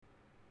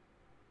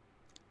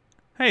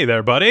Hey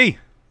there, buddy.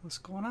 What's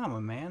going on, my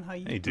man? How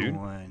you Hey, doing?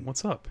 dude.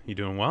 What's up? You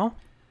doing well?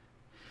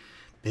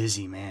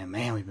 Busy, man.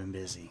 Man, we've been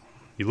busy.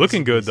 You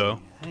looking good, Busy.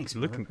 though. Thanks,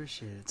 You man. looking.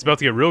 Appreciate it. It's about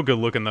to get real good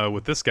looking though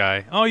with this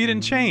guy. Oh, you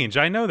didn't change.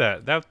 I know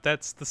that.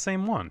 That's the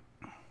same one.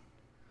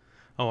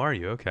 Oh, are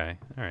you? Okay.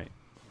 All right.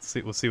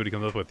 We'll see what he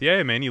comes up with.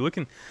 Yeah, man, you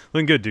looking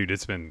good, dude.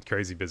 It's been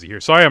crazy busy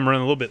here. Sorry, I'm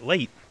running a little bit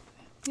late.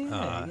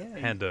 Yeah.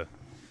 Had to.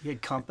 You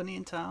had company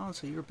in town,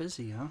 so you were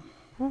busy, huh?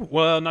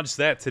 Well, not just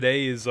that.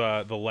 Today is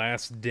the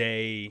last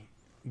day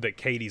that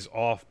Katie's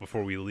off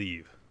before we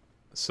leave.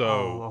 So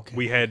okay.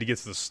 we had to get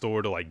to the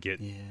store to get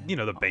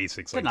the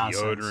basics The like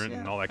nonsense. deodorant Yeah,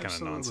 and all that kind of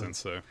absolutely. nonsense.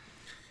 So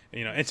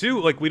and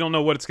two, we don't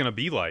know what it's gonna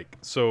be like.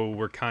 So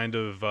we're kind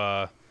of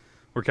trying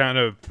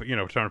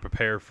to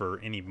prepare for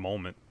any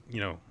moment,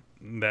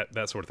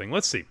 that sort of thing.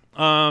 Let's see.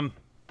 I'm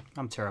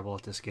terrible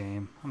at this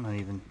game. I'm not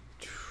even.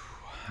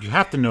 You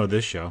have to know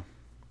this show.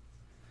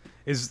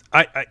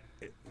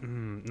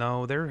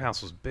 No, their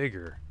house was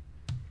bigger.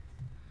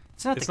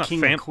 It's not It's the not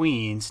King of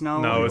Queens.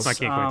 No, it's not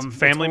King of Queens. it's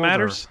Family older.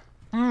 Matters.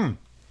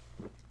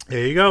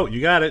 There you go.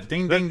 You got it.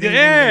 Ding, ding, ding.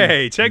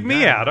 Hey, ding. check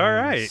me out. All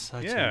You're right.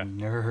 Such Yeah. a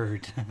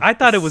nerd. I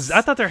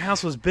thought their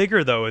house was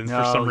bigger though, and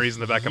for some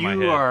reason, in the back of my head,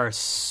 You are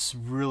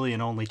really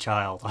an only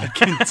child. I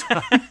can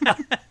tell.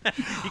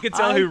 you can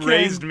tell who I can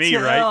raised me,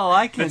 tell,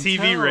 right? I can The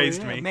TV tell,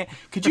 raised yeah, me. Man.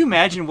 Could you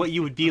imagine what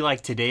you would be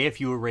like today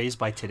if you were raised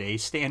by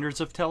today's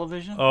standards of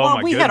television? Oh, well,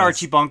 my we had goodness.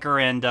 Archie Bunker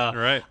and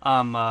Right.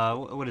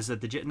 what is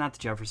it? Not the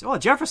Jeffersons. Oh,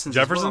 Jeffersons.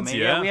 Jeffersons, as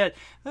well, man.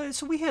 yeah.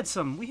 We had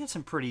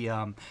some pretty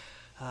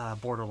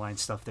borderline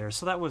stuff there.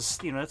 So that was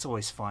that's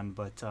always fun.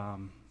 But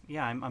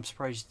I'm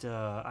surprised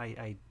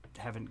I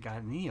haven't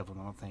gotten any of them.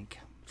 I don't think.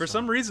 For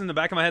some reason, in the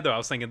back of my head, though, I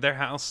was thinking their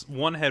house,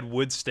 one had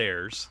wood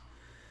stairs,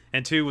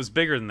 and two was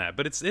bigger than that.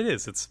 But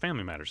it's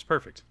Family Matters.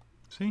 Perfect.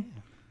 See?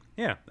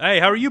 Yeah.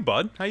 Hey, how are you,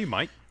 bud? How you,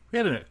 Mike? We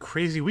had a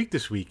crazy week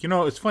this week.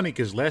 It's funny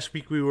because last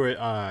week we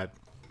were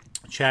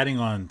chatting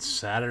on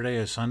Saturday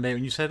or Sunday,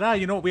 and you said,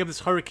 we have this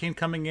hurricane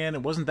coming in.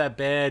 It wasn't that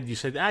bad. You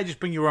said, just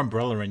bring your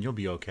umbrella and you'll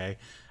be okay.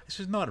 I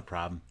said, not a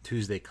problem.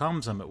 Tuesday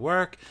comes, I'm at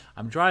work,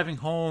 I'm driving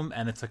home,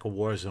 and it's like a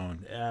war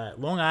zone.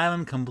 Long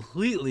Island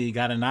completely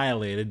got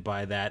annihilated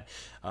by that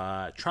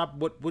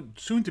what would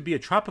soon to be a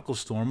tropical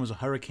storm. Was a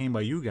hurricane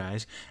by you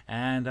guys,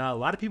 and a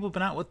lot of people have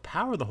been out with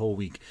power the whole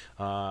week.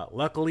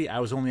 Luckily, I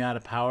was only out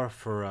of power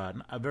for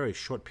a very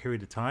short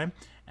period of time,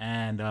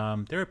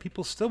 and there are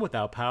people still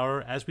without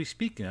power as we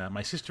speak,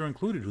 my sister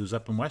included, who's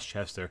up in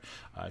Westchester.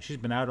 She's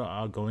been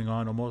out going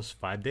on almost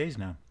 5 days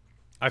now.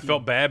 I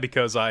felt bad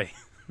because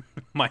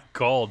Mike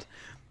called,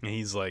 and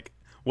he's like,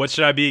 what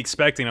should I be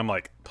expecting? I'm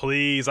like,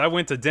 please, I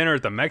went to dinner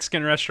at the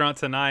Mexican restaurant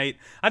tonight.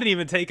 I didn't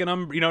even take you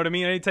know what I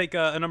mean? I didn't take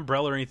an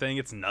umbrella or anything.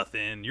 It's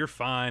nothing. You're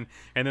fine.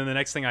 And then the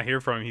next thing I hear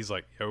from him, he's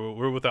like,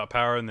 we're without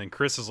power. And then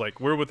Chris is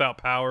like, we're without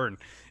power. And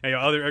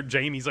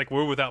Jamie's like,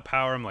 we're without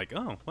power. I'm like,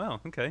 oh,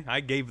 well, okay. I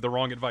gave the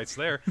wrong advice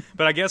there.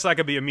 But I guess I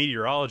could be a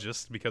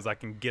meteorologist because I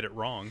can get it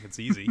wrong. It's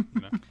easy,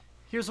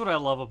 Here's what I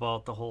love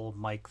about the whole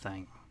Mike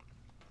thing.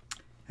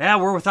 Yeah,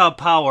 we're without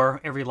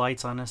power. Every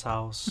light's on this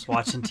house.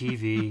 Watching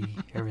TV,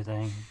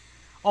 everything.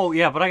 Oh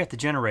yeah, but I got the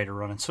generator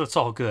running, so it's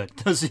all good.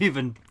 Doesn't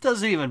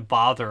even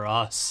bother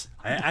us.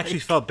 I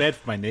actually felt bad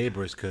for my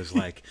neighbors because,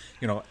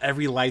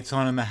 every light's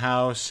on in the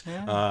house.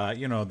 Yeah.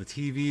 The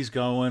TV's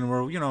going.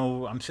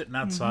 I'm sitting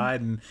outside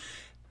and.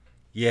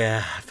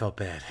 Yeah, I felt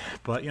bad,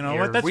 but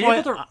what? That's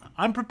why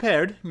I'm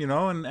prepared.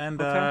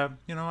 Okay.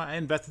 I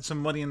invested some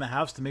money in the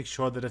house to make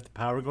sure that if the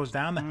power goes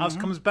down, the house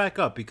comes back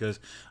up because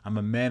I'm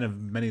a man of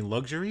many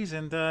luxuries,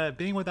 and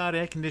being without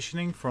air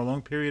conditioning for a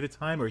long period of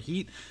time or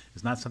heat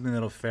is not something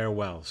that'll fare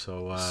well.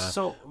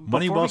 So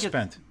money well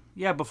spent.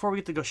 Yeah, before we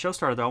get the show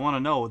started, though, I want to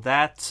know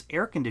that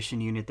air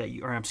conditioning unit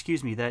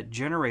that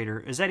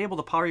generator, is that able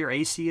to power your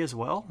AC as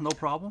well? No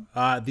problem?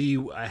 I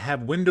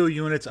have window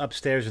units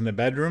upstairs in the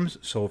bedrooms,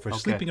 so for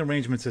sleeping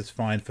arrangements, it's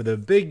fine. For the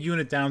big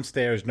unit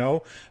downstairs,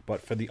 no, but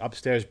for the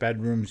upstairs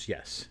bedrooms,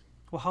 yes.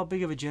 Well, how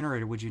big of a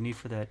generator would you need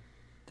for that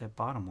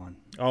bottom one?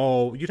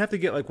 Oh, you'd have to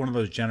get one of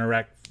those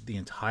Generac, the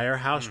entire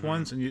house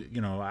ones, and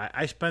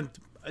I spent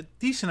a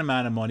decent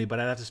amount of money, but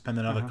I'd have to spend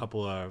another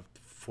couple of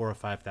 4,000 or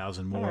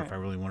 5,000 more if I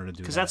really wanted to do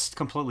that. Because that's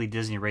completely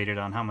Disney rated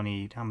on how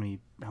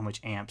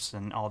much amps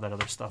and all that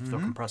other stuff the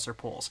compressor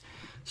pulls.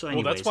 So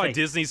anyways, well, that's why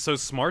Disney's so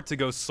smart to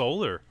go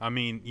solar. I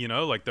mean,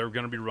 they're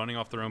going to be running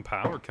off their own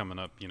power coming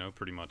up,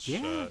 pretty much.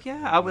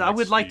 I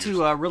would like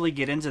to really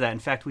get into that. In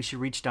fact, we should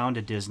reach down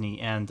to Disney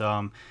and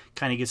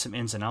kind of get some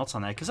ins and outs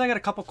on that. Because I got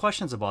a couple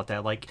questions about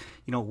that. Like,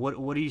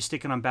 what are you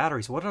sticking on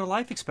batteries? What are the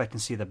life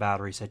expectancy of the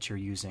batteries that you're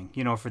using,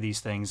 for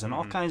these things and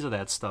all kinds of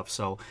that stuff.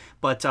 So,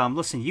 but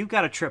listen, you've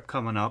got a trip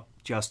coming up,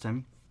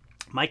 Justin.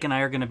 Mike and I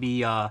are going to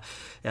be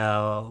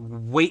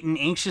waiting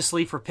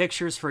anxiously for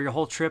pictures for your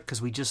whole trip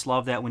because we just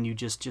love that when you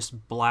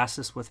just blast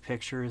us with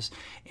pictures.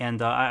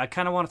 And I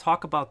kind of want to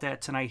talk about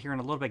that tonight here in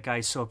a little bit,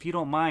 guys. So if you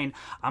don't mind,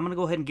 I'm going to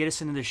go ahead and get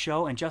us into the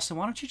show. And Justin,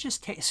 why don't you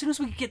just as soon as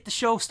we get the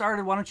show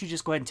started, why don't you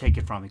just go ahead and take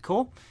it from me?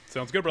 Cool?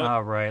 Sounds good, brother.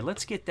 All right,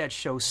 let's get that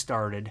show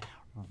started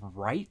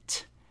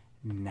right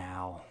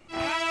now.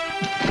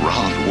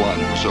 Round one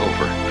was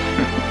over.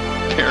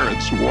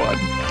 Parents won.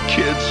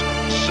 Kids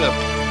sip.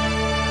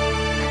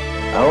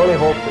 I only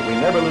hope that we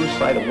never lose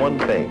sight of one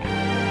thing.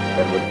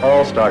 That it was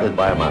all started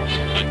by a mouse.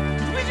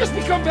 Did we just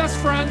become best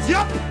friends?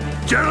 Yep!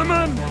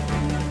 Gentlemen,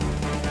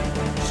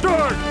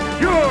 start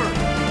your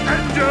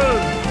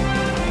engine!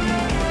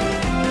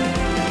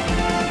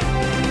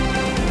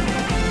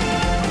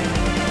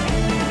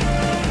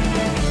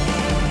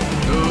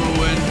 To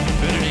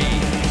infinity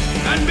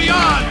and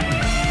beyond!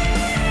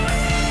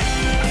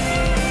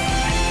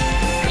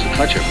 There's a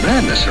touch of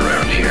madness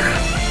around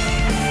here.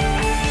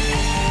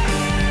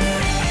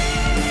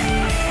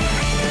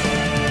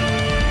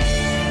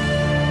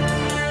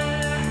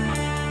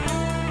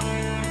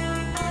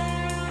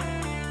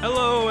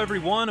 Hello,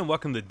 everyone, and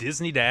welcome to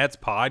Disney Dad's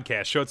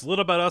Podcast Show. It's a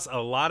little about us, a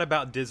lot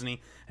about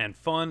Disney, and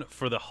fun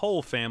for the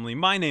whole family.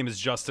 My name is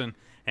Justin,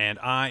 and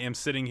I am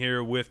sitting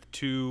here with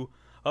two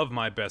of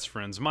my best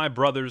friends, my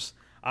brothers.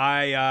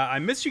 I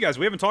miss you guys.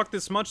 We haven't talked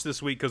this much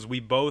this week because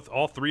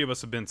all three of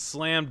us have been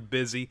slammed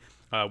busy.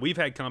 We've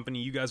had company.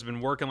 You guys have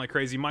been working like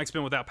crazy. Mike's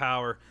been without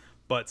power,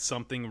 but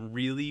something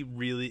really,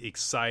 really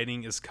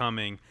exciting is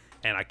coming,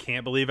 and I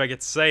can't believe I get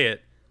to say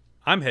it.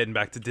 I'm heading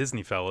back to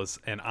Disney, fellas,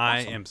 and I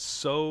am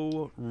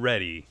so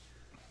ready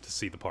to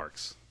see the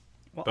parks.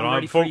 Well, I'm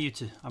ready for you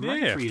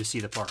to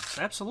see the parks.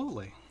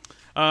 Absolutely.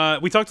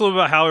 We talked a little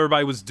about how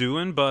everybody was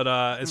doing, but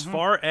as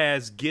far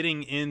as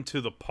getting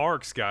into the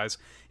parks, guys,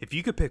 if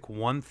you could pick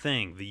one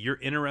thing that you're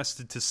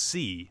interested to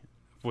see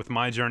with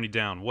my journey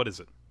down, what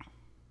is it?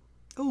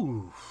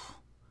 Ooh.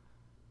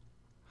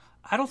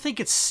 I don't think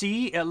it's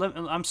C.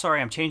 I'm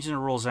sorry, I'm changing the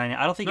rules. I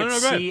don't think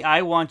it's C.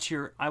 I want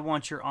your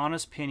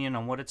honest opinion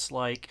on what it's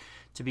like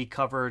to be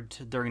covered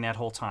during that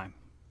whole time.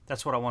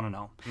 That's what I want to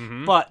know.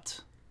 Mm-hmm. But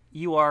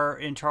you are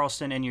in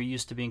Charleston and you're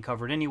used to being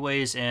covered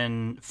anyways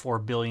in 4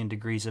 billion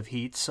degrees of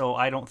heat, so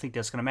I don't think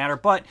that's going to matter.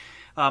 But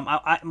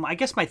I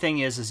guess my thing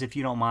is if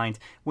you don't mind,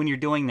 when you're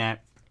doing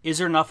that, is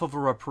there enough of a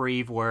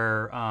reprieve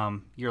where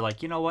you're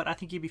like, you know what, I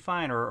think you'd be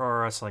fine,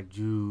 or it's like,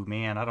 dude,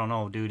 man, I don't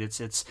know, dude.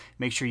 It's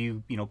make sure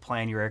you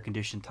plan your air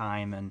conditioned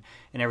time and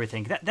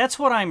everything. That's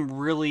what I'm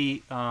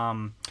really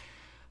wanting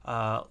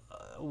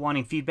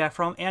feedback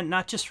from, and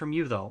not just from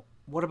you though.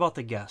 What about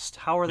the guest?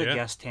 How are the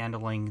guests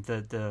handling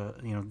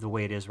the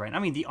way it is right now?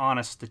 I mean, the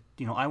honest,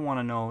 I want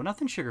to know,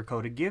 nothing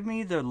sugar-coated. Give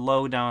me the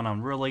lowdown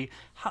on really,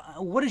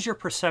 what is your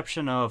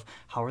perception of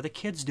how are the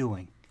kids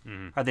doing?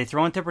 Mm-hmm. Are they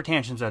throwing temper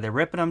tantrums? Are they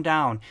ripping them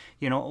down?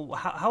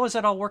 How is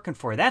that all working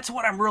for you? That's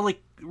what I'm really,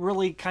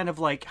 really kind of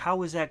like,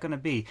 how is that going to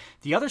be?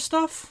 The other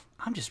stuff,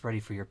 I'm just ready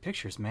for your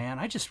pictures, man.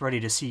 I'm just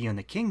ready to see you in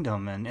the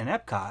kingdom and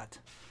Epcot.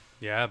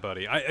 Yeah,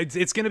 buddy.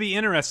 It's going to be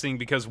interesting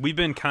because we've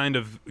been kind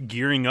of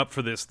gearing up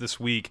for this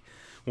week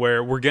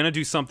where we're going to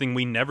do something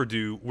we never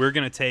do. We're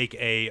going to take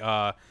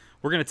a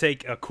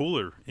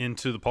cooler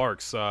into the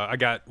parks. I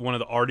got one of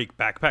the Arctic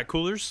backpack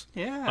coolers.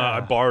 Yeah.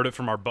 I borrowed it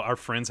from our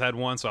friends had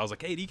one, so I was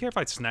like, hey, do you care if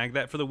I snag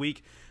that for the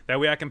week? That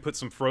way I can put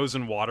some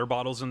frozen water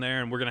bottles in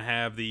there, and we're going to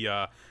have the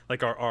our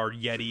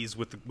Yetis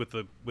with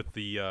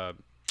the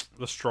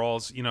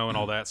straws, and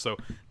all that. So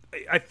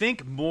I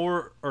think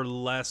more or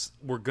less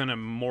we're going to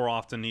more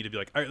often need to be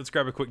like, all right, let's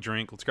grab a quick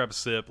drink. Let's grab a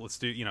sip. Let's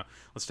do,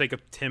 let's take a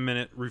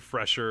 10-minute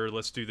refresher.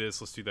 Let's do this.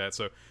 Let's do that.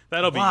 So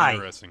that'll be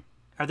interesting.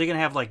 Are they going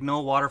to have no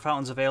water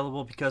fountains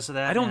available because of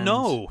that? I don't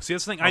know. See,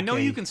 that's the thing. Okay. I know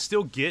you can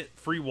still get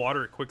free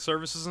water at quick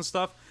services and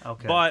stuff.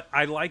 Okay. But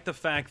I like the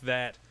fact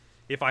that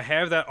if I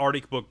have that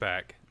Arctic book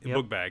bag,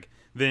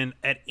 then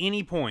at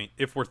any point,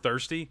 if we're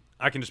thirsty,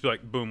 I can just be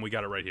like, boom, we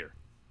got it right here.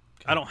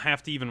 I don't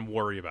have to even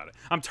worry about it.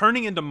 I'm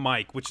turning into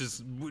Mike, which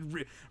is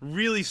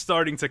really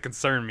starting to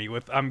concern me.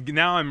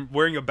 Now I'm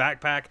wearing a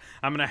backpack.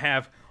 I'm going to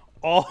have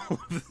all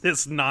of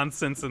this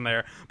nonsense in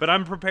there, but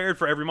I'm prepared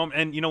for every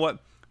moment. And you know what?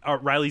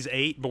 Riley's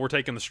 8, but we're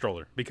taking the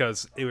stroller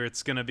because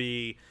it's going to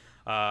be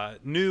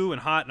new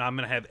and hot, and I'm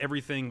going to have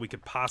everything we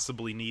could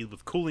possibly need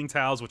with cooling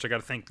towels, which I got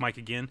to thank Mike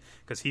again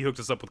because he hooked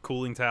us up with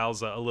cooling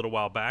towels a little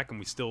while back, and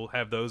we still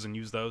have those and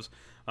use those.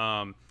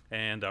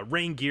 And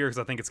rain gear because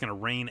I think it's going to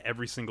rain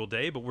every single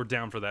day, but we're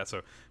down for that.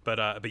 So,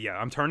 but yeah,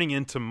 I'm turning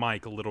into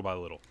Mike little by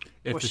little.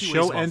 If the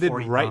show ended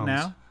right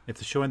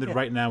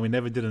now, we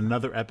never did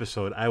another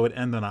episode, I would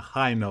end on a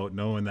high note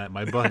knowing that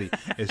my buddy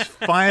is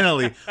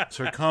finally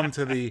succumbed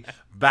to the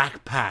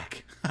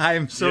backpack. I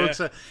am so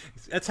excited.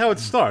 That's how it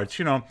starts,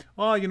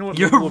 Oh, you know what?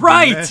 You're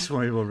right.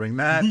 Maybe we'll bring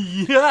that.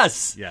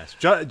 Yes.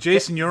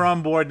 Jason, you're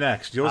on board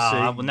next. You'll see.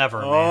 I will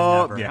never,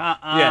 man. Never.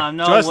 Yeah.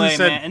 No Justin way,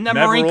 said man. In the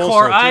never Marine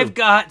Corps, too. I've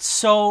got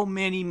so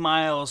many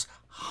miles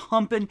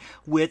humping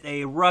with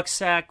a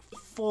rucksack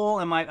full,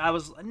 and I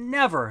was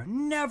never,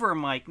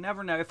 Mike,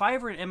 never. If I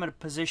ever am in a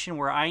position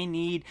where I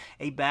need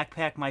a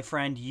backpack, my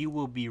friend, you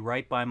will be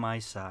right by my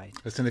side.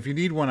 Listen, if you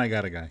need one, I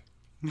got a guy.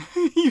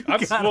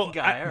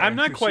 I'm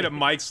not quite at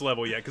Mike's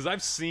level yet because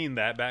I've seen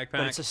that backpack.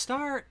 But it's a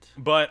start.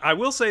 But I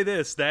will say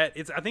this: that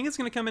I think it's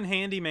going to come in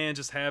handy, man.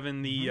 Just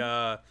having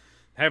the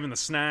having the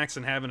snacks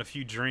and having a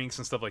few drinks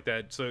and stuff like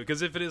that. So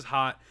because if it is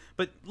hot,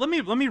 but let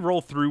me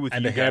roll through with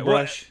and you a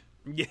hairbrush.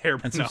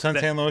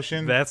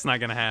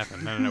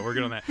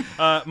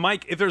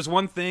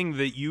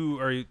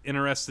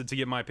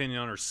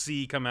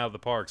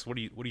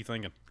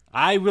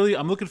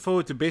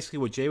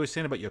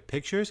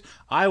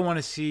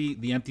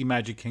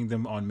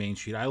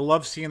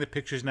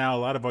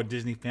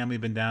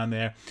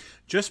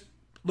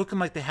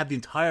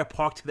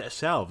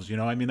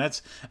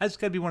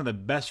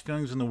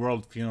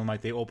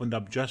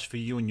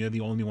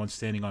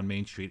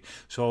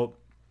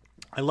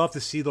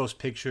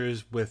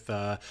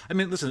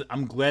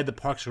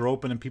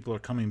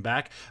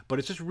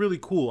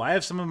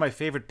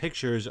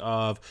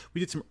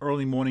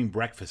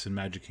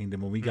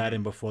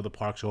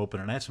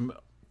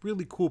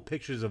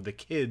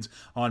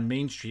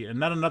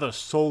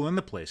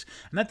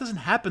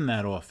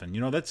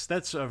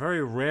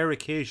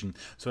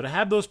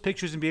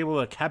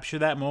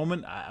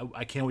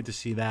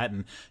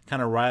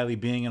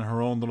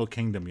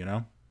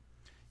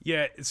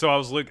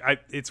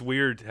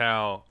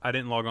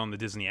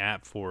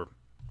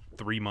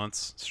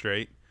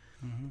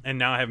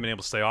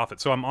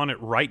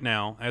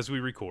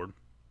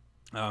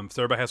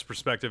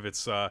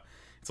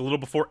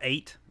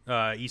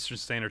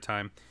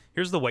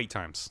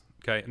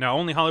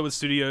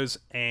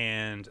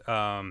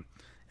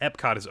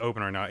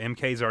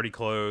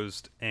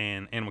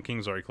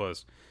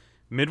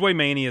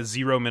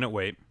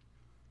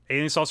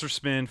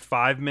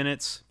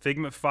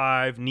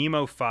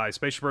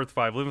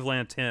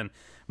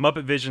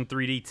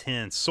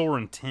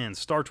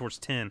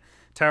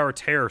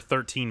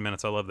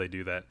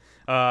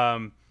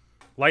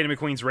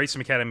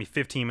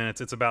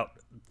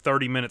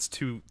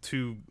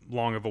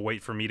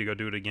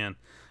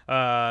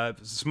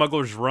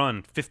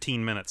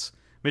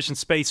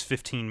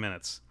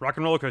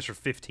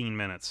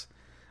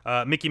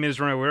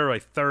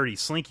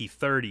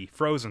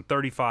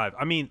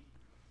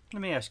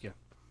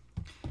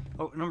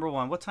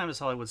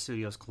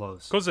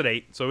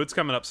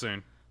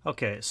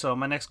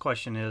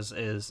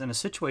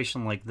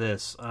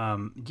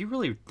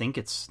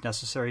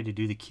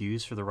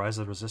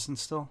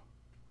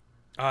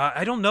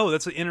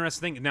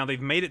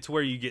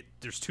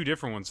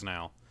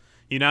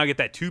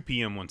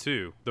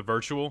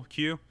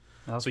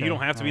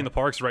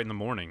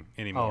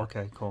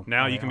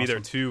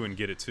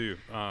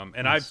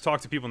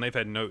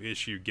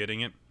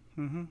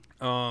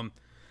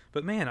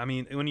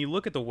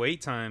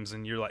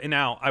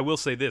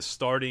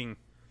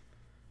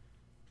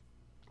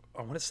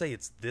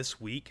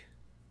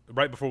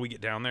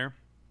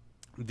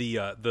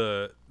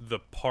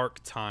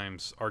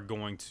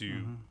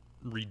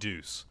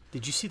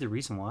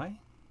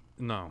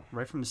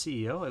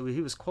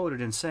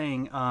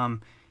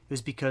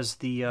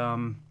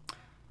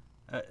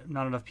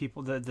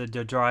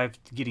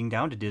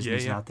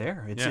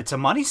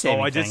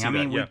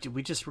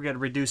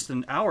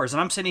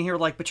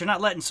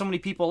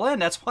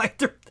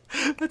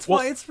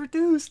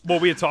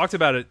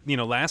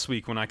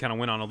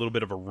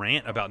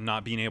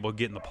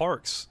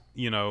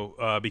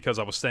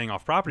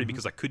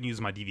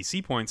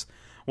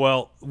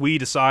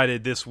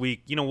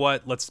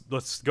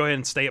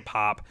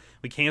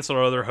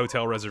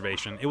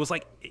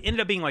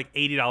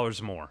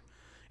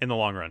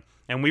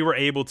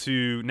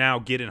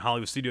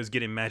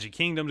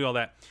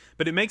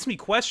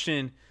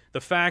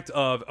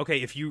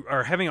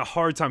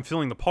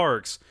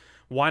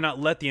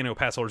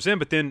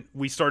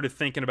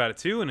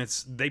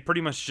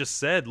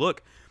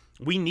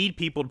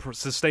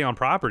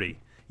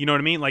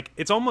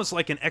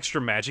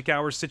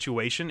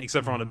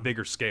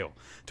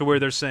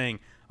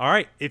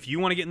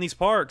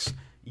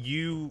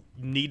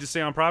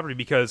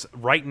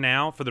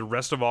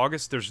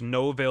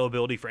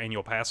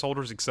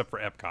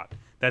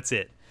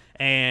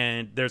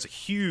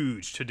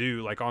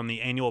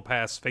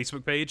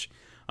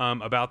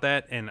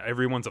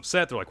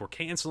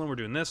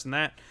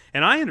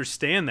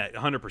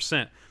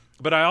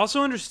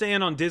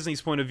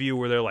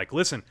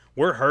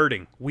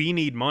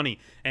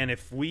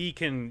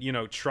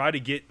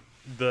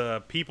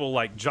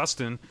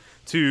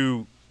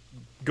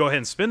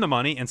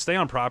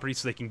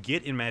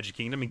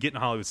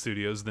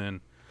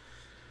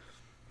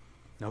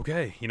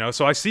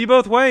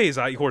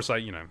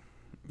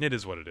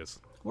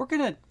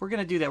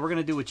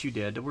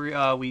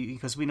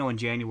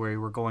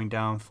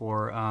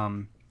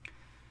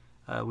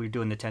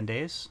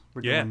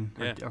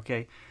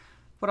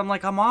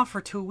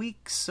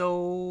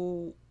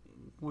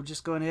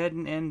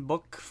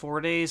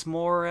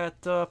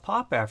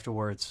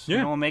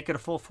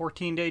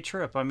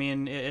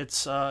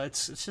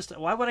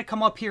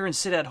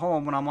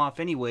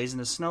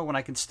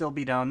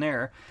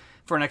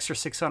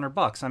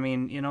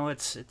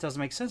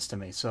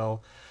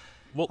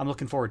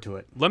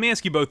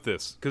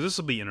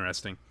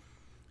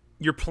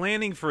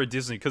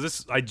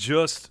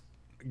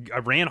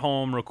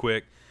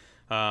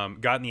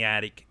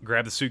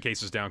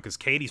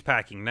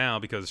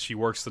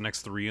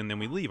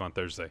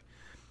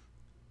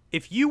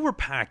 if you were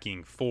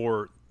packing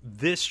for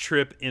this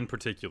trip in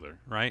particular,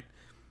 right?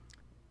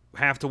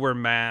 Have to wear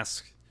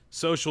masks,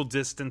 social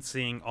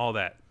distancing, all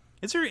that.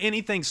 Is there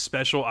anything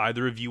special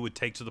either of you would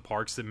take to the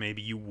parks that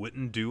maybe you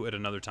wouldn't do at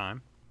another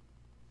time?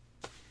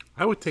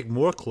 I would take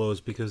more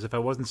clothes because if I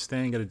wasn't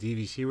staying at a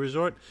DVC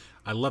resort,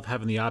 I love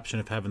having the option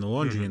of having the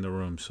laundry in the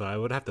room. So I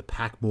would have to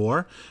pack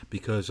more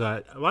because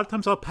a lot of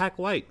times I'll pack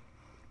light.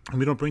 And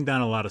we don't bring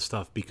down a lot of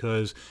stuff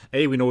because,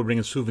 A, we know we're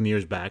bringing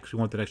souvenirs back, so we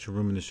want that extra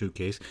room in the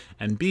suitcase.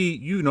 And B,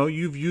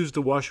 you've used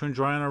the washer and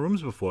dryer in our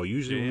rooms before.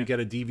 Usually when we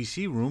get a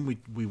DVC room,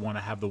 we want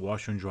to have the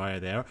washer and dryer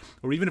there.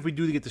 Or even if we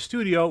do get the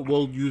studio,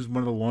 we'll use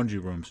one of the laundry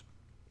rooms.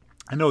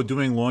 I know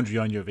doing laundry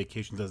on your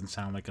vacation doesn't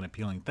sound like an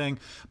appealing thing,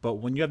 but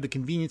when you have the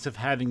convenience of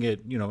having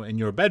it, in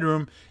your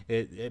bedroom,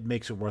 it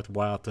makes it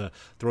worthwhile to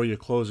throw your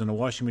clothes in the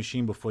washing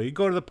machine before you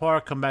go to the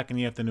park, come back in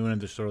the afternoon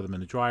and just throw them in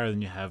the dryer.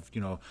 Then you have,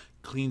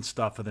 clean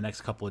stuff for the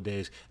next couple of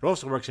days. It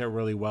also works out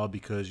really well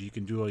because you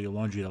can do all your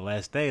laundry the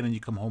last day and then you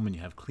come home and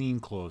you have clean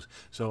clothes.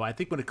 So I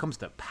think when it comes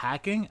to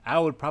packing, I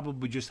would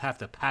probably just have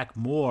to pack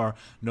more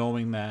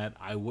knowing that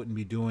I wouldn't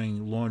be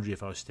doing laundry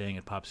if I was staying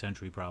at Pop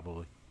Century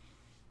probably.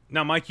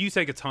 Now, Mike, you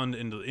take a ton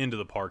into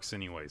the parks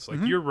anyways. Like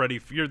you're ready.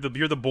 You're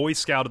the Boy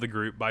Scout of the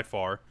group by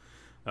far.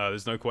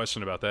 There's no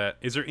question about that.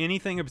 Is there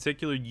anything in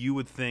particular you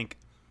would think,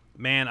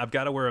 man, I've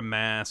got to wear a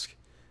mask.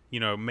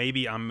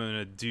 Maybe I'm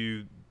gonna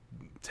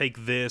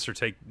take this or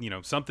take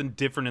something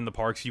different in the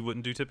parks you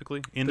wouldn't do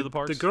typically into the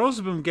parks? The girls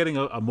have been getting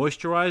a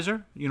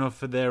moisturizer,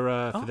 for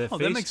their face.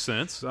 That makes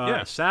sense.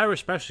 Sarah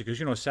especially,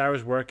 because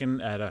Sarah's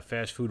working at a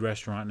fast food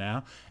restaurant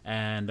now,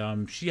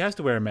 and she has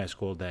to wear a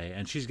mask all day,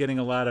 and she's getting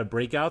a lot of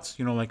breakouts,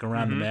 like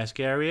around the mask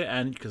area,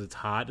 and because it's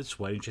hot, it's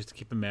sweaty, she has to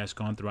keep a mask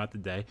on throughout the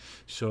day.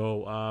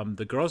 So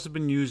the girls have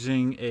been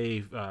using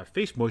a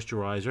face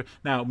moisturizer.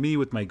 Now, me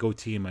with my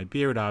goatee and my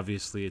beard,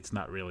 obviously, it's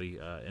not really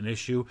an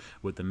issue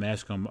with the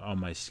mask on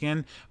my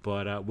skin.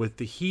 But with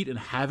the heat and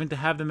having to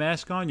have the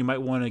mask on, you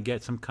might want to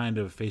get some kind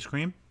of face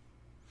cream.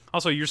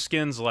 Also, your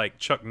skin's like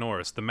Chuck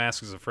Norris. The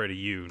mask is afraid of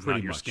you,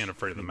 not your skin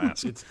afraid of the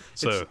mask.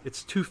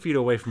 It's 2 feet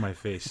away from my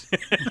face.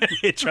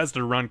 It tries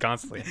to run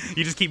constantly.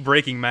 You just keep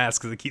breaking masks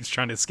because it keeps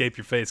trying to escape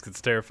your face because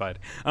it's terrified.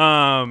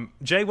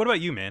 Jay, what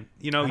about you, man?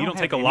 You don't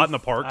take a lot in the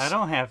parks. I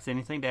don't have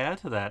anything to add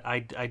to that.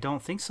 I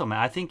don't think so,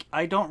 man.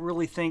 I don't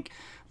really think.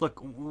 Look,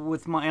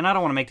 and I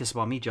don't want to make this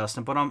about me,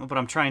 Justin, but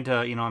I'm trying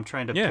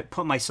to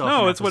put myself.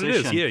 No, in that's what it is.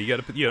 position. Yeah, you got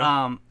to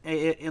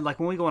put. Like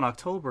when we go in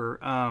October,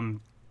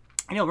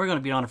 we're going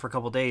to be on it for a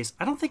couple of days.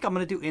 I don't think I'm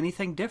going to do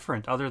anything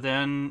different other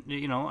than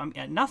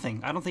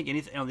nothing. I don't think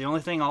anything. The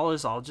only thing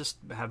I'll just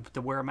have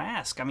to wear a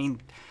mask. I mean,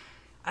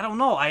 I don't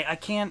know. I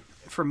can't.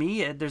 For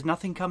me, there's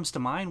nothing comes to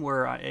mind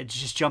where it's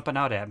just jumping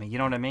out at me. You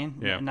know what I mean?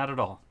 Yeah. Not at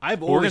all.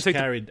 I've always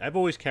carried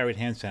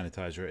hand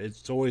sanitizer.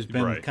 It's always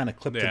been kind of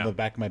clipped to the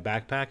back of my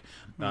backpack.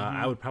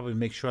 I would probably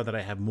make sure that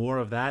I have more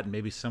of that, and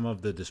maybe some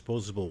of the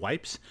disposable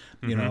wipes.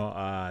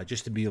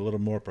 Just to be a little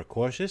more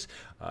precautious.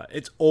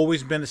 It's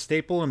always been a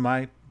staple in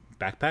my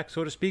backpack,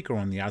 so to speak, or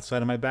on the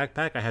outside of my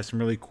backpack. I have some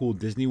really cool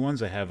Disney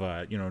ones. I have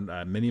a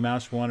Minnie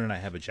Mouse one, and I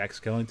have a Jack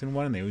Skellington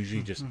one, and they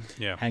usually just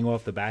hang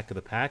off the back of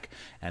the pack,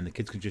 and the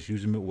kids can just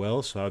use them at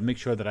will. So I would make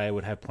sure that I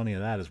would have plenty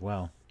of that as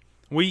well.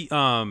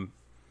 I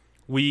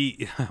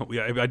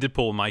did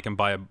pull a mic and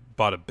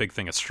bought a big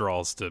thing of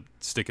straws to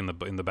stick in the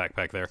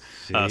backpack there.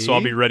 So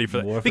I'll be ready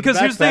for that. Because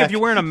here's the thing: if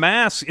you're wearing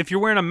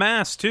a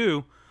mask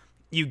too,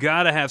 you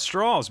gotta have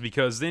straws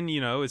because then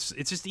it's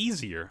just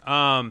easier.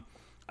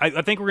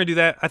 I think we're gonna do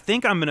that. I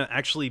think I'm gonna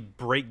actually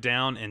break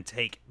down and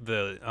take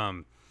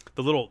the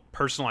little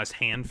personalized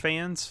hand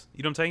fans.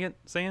 You know what I'm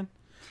saying?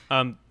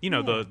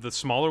 The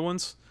smaller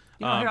ones.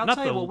 Here, I'll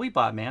tell you what we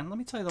bought, man. Let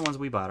me tell you the ones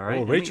we bought, all right?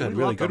 Oh, Rachel had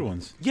really good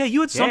ones. Yeah,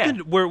 you had something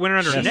where it went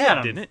around her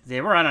neck, didn't it?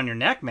 They were right on your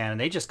neck, man, and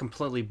they just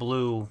completely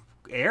blew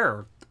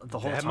air the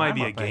whole time. That might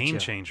be a game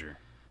changer.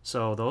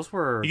 So those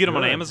were. You get them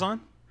on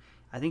Amazon?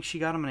 I think she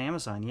got them on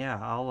Amazon. Yeah,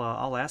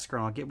 I'll ask her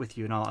and I'll get with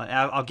you, and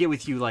I'll get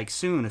with you like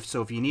soon if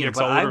you need it.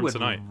 But I would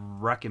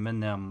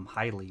recommend them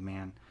highly,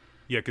 man.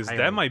 Yeah, because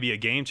that might be a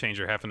game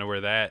changer having to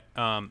wear that.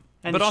 And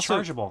but it's also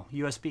chargeable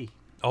USB.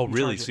 Oh,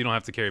 really? So you don't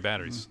have to carry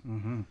batteries.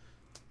 Mm-hmm.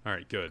 All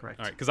right, good. Correct.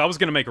 All right, because I was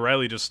going to make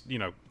Riley just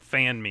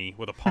fan me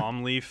with a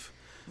palm leaf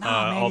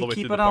all the way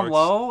through the parks. Keep it on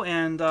low,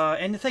 and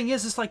the thing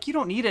is, it's like you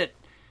don't need it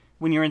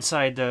when you're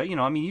inside.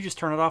 You just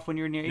turn it off when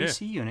you're in your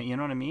AC unit. You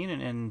know what I mean?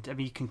 And I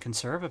mean, you can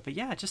conserve it, but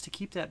just to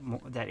keep that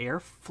air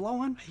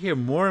flowing. I hear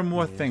more and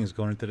more things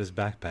going into this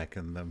backpack,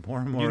 and the more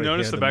and more you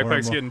notice the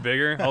backpack's getting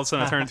bigger. All of a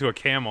sudden, I turn into a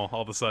camel.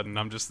 All of a sudden,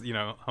 I'm just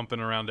humping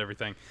around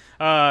everything.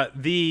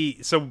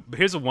 So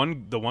here's the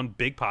one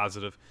big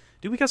positive.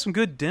 Dude, we got some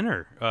good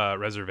dinner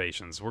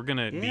reservations. We're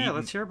gonna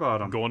let's hear about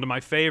them. Going to my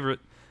favorite.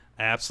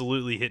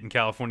 Absolutely hitting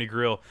California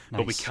Grill. Nice.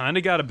 But we kind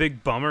of got a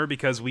big bummer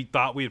because we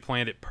thought we had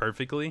planned it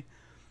perfectly.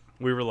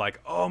 We were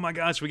like, oh my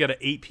gosh, we got an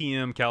 8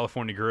 p.m.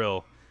 California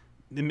Grill.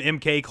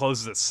 MK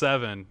closes at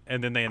 7,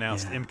 and then they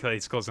announced MK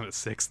is closing at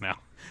 6 now.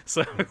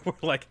 So we're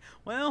like,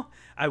 well,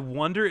 I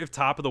wonder if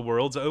Top of the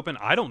World's open.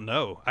 I don't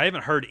know. I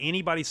haven't heard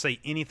anybody say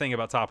anything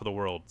about Top of the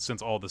World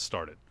since all this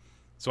started.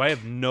 So I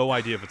have no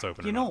idea if it's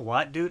open. You or know not.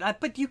 what, dude?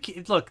 But you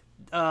can, look.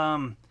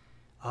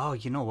 Oh,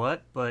 you know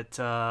what? But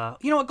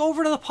you know what? Go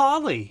over to the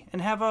Poly and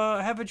have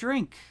a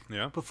drink.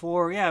 Yeah.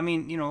 Before, yeah. I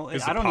mean, you know,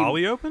 Is I the don't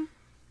Poly even, open?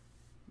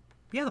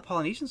 Yeah, the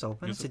Polynesian's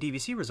open. It's a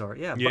DVC resort.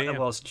 Yeah. Yeah, but, yeah.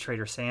 well, it's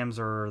Trader Sam's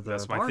or the.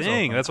 That's my bar's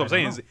thing. open. That's what I'm I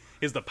saying. don't know.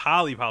 Is the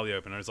Poly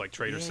open? Or is like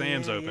Trader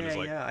Sam's open? It's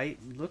like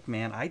Look,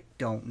 man, I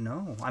don't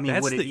know. I mean,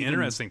 that's would the it even,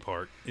 interesting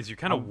part. Is you're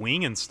kind of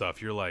winging stuff.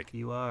 You're like,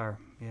 You are,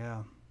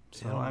 yeah.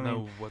 So I don't mean,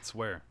 know what's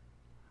where.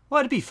 well,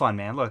 it'd be fun,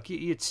 man. Look,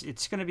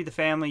 it's going to be the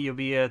family. You'll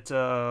be at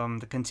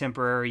the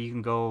Contemporary. You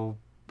can go.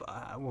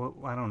 I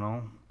don't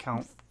know.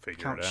 Count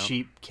it out.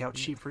 sheep. Count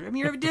sheep for. I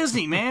mean, you're at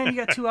Disney, man.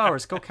 You got 2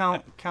 hours. Go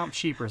count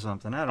sheep or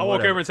something. I don't know. I'll walk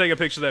whatever. over and take a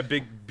picture of that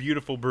big,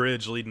 beautiful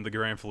bridge leading to the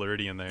Grand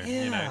Floridian there.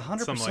 Yeah, you know, 100%,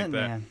 something like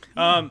that.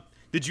 man.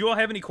 Did you all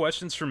have any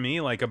questions for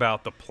me, like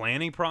about the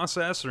planning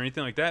process or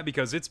anything like that?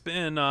 Because it's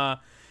been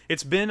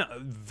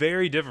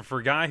very different for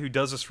a guy who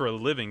does this for a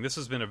living. This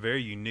has been a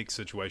very unique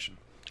situation.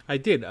 I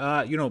did.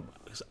 You know,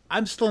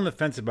 I'm still on the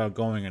fence about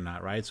going or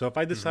not, right? So if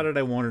I decided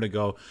I wanted to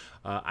go,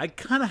 I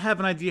kind of have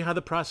an idea how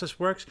the process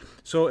works.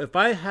 So if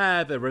I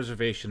have a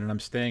reservation and I'm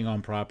staying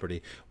on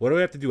property, what do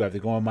I have to do? I have to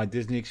go on my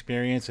Disney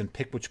experience and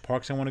pick which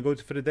parks I want to go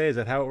to for the day? Is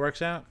that how it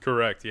works out?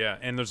 Correct, yeah.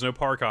 And there's no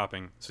park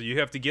hopping. So you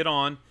have to get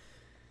on,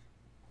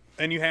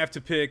 and you have to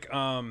pick,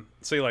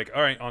 say like,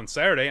 all right, on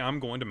Saturday, I'm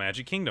going to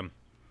Magic Kingdom.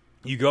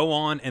 You go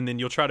on, and then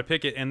you'll try to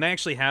pick it, and they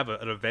actually have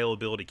an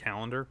availability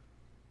calendar.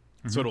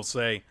 So it'll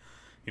say,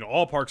 you know,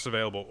 all parks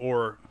available,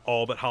 or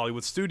all but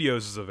Hollywood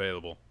Studios is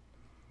available.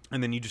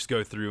 And then you just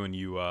go through and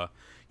you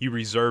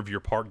reserve your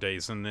park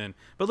days. And then,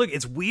 but look,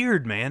 it's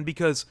weird, man,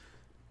 because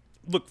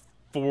look,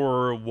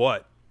 for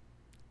what,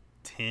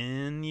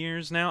 10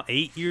 years now,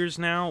 8 years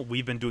now,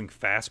 we've been doing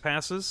fast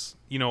passes,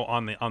 you know,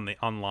 on the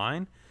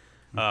online.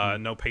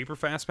 No paper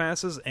fast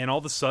passes, and all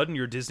of a sudden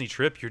your Disney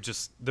trip,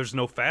 there's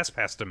no fast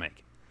pass to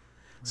make.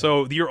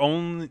 So your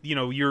own, you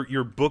know,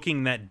 you're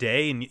booking that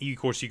day, and of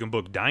course you can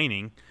book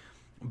dining,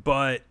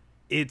 but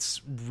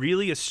it's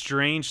really a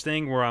strange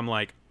thing where I'm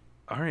like,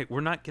 all right,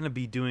 we're not going to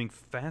be doing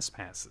fast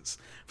passes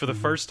for the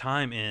first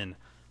time in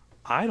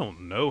I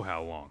don't know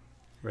how long.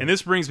 Right. And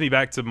this brings me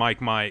back to Mike,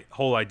 my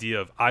whole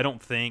idea of I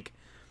don't think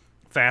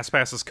fast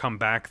passes come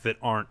back that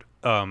aren't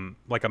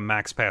like a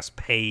Max Pass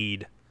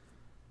paid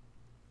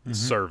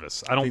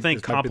service. I don't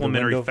think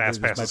complimentary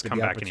fast passes come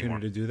back anymore.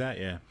 To do that,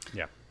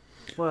 yeah.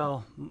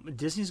 Well,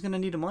 Disney's going to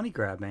need a money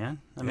grab,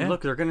 man. I mean,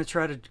 look, they're going to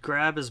try to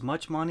grab as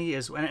much money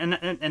as,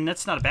 and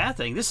that's not a bad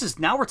thing.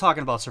 Now we're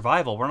talking about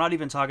survival. We're not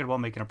even talking about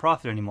making a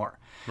profit anymore.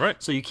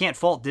 Right. So you can't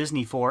fault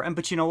Disney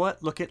but you know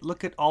what? Look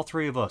at all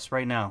three of us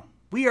right now.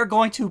 We are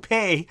going to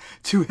pay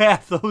to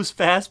have those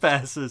fast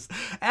passes.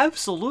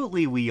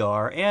 Absolutely we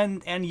are.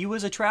 And you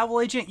as a travel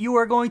agent, you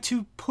are going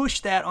to push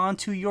that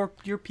onto your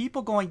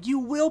people going, you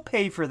will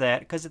pay for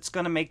that because it's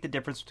going to make the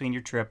difference between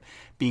your trip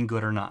being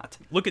good or not.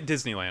 Look at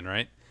Disneyland,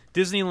 right?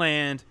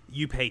 Disneyland,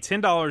 you pay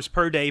 $10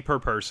 per day per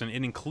person.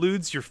 It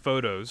includes your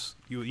photos,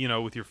 you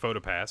know, with your photo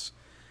pass.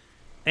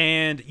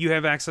 And you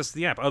have access to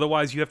the app.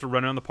 Otherwise, you have to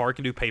run around the park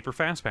and do paper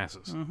fast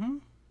passes. Mm-hmm.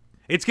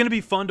 It's going to be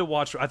fun to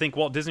watch, I think,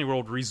 Walt Disney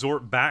World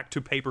resort back to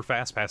paper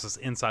fast passes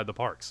inside the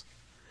parks.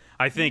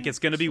 I think it's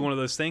going to be one of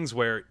those things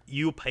where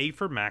you pay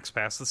for Max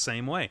Pass the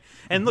same way.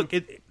 And look,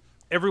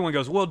 everyone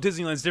goes, well,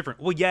 Disneyland's different.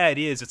 Well, yeah, it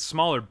is. It's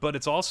smaller, but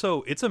it's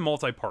a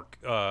multi-park,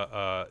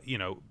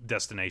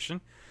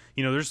 destination.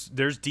 You know, there's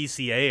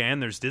DCA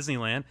and there's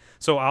Disneyland.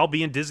 So I'll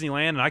be in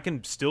Disneyland and I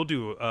can still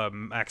do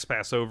Max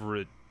Pass over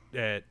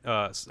at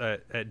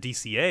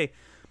DCA.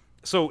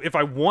 So if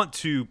I want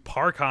to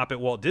park hop at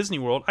Walt Disney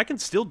World, I can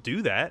still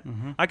do that.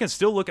 Mm-hmm. I can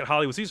still look at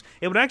Hollywood Studios.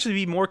 It would actually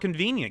be more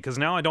convenient because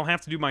now I don't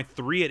have to do my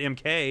 3 at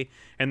MK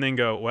and then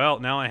go, well,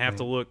 now I have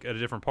to look at a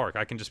different park.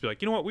 I can just be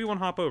like, you know what, we want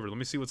to hop over. Let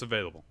me see what's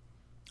available.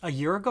 A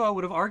year ago, I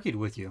would have argued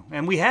with you,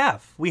 and we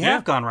have. We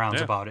have gone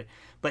rounds about it.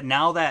 But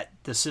now that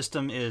the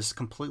system is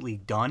completely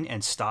done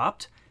and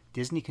stopped,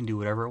 Disney can do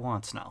whatever it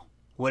wants now.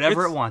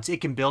 Whatever it wants.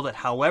 It can build it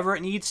however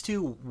it needs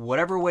to,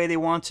 whatever way they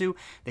want to.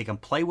 They can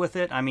play with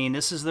it. I mean,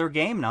 this is their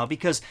game now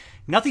because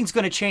nothing's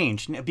going to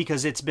change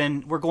because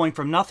we're going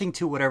from nothing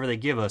to whatever they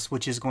give us,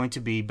 which is going to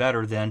be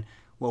better than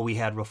what we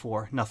had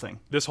before. Nothing.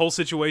 This whole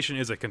situation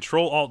is a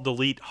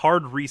Control-Alt-Delete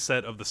hard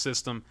reset of the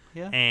system,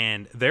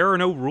 and there are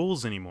no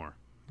rules anymore.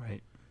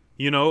 Right.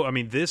 You know, I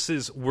mean,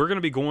 we're going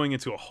to be going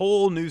into a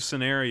whole new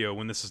scenario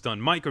when this is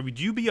done. Mike, would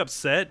you be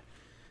upset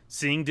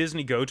seeing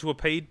Disney go to a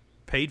paid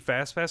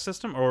fast pass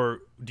system?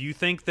 Or do you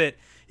think that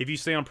if you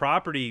stay on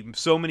property,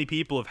 so many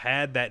people have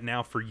had that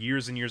now for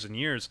years and years and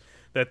years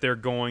that they're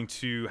going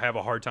to have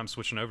a hard time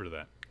switching over to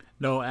that?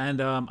 No,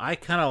 and I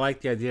kind of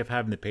like the idea of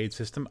having the paid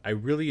system. I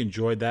really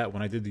enjoyed that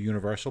when I did the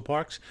Universal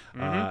parks.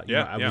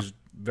 Mm-hmm.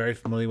 very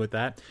familiar with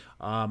that.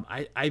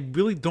 I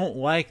really don't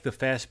like the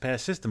fast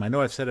pass system. I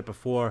know I've said it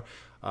before.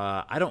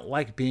 I don't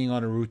like being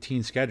on a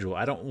routine schedule.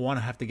 I don't want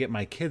to have to get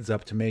my kids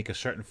up to make a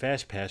certain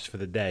fast pass for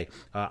the day.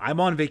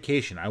 I'm on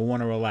vacation. I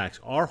want to relax.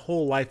 Our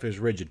whole life is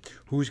rigid.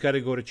 Who's got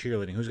to go to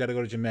cheerleading? Who's got to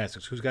go to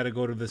gymnastics? Who's got to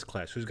go to this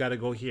class? Who's got to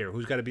go here?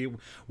 Who's got to be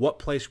what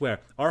place where?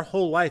 Our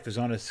whole life is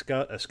on a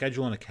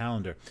schedule and a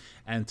calendar.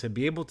 And to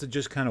be able to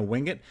just kind of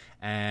wing it,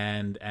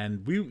 and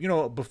we, you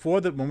know,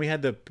 before when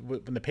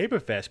the paper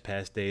fast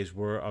pass days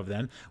were of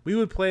then, we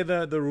would play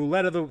the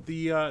roulette of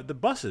the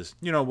buses.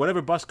 You know,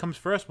 whatever bus comes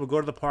first, we'll go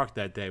to the park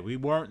that day. We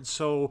weren't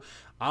so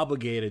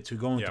obligated to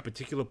go into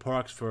particular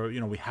parks for,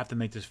 you know, we have to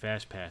make this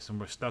fast pass and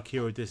we're stuck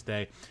here at this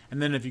day.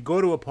 And then if you go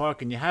to a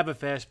park and you have a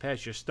fast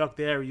pass, you're stuck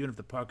there even if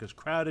the park is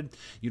crowded.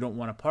 You don't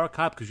want to park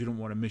hop because you don't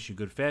want to miss your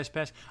good fast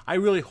pass. I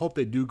really hope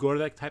they do go to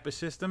that type of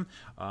system.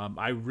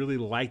 I really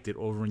liked it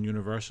over in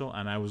Universal,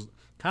 and I was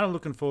kind of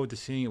looking forward to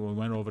seeing it when we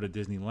went over to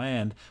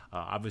Disneyland.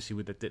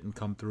 Obviously that didn't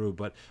come through,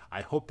 but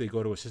I hope they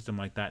go to a system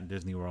like that in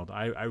Disney World.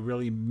 I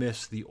really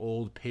miss the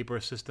old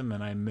paper system,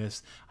 and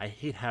I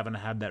hate having to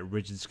have that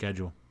rigid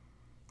schedule.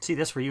 See,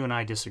 that's where you and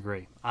I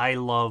disagree. I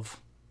love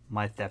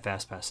that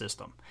fast pass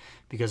system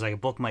because I can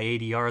book my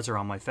ADRs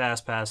around my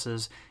fast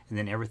passes, and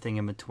then everything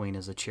in between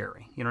is a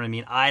cherry. You know what I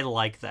mean? I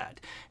like that.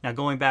 Now,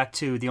 going back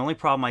to the only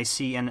problem I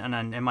see, and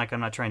Mike, I'm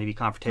not trying to be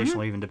confrontational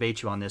or even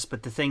debate you on this,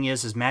 but the thing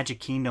is Magic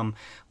Kingdom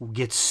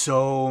gets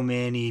so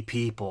many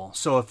people.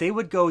 So if they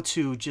would go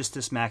to just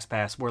this Max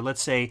Pass, where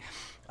let's say,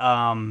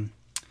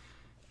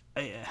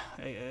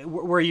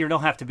 where you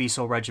don't have to be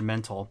so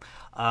regimental,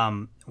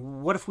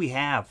 what if we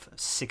have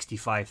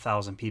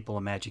 65,000 people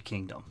in Magic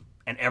Kingdom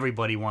and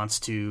everybody wants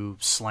to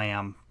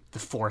slam the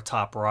 4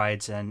 top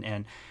rides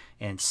and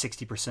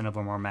 60% of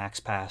them are Max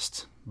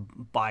Pass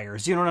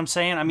buyers? You know what I'm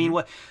saying? I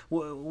mean,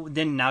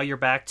 then now you're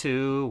back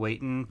to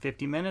waiting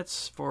 50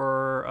 minutes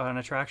for an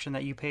attraction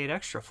that you paid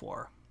extra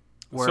for.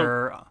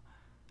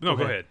 No,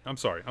 go ahead. I'm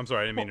sorry. I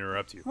didn't mean to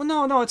interrupt you. Well,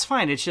 no, it's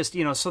fine. It's just,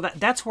 you know, so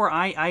that's where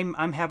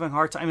I'm having a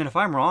hard time. I mean, if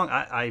I'm wrong,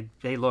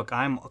 hey, look,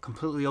 I'm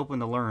completely open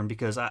to learn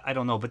because I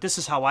don't know. But this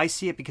is how I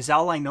see it because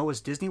all I know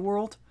is Disney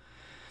World.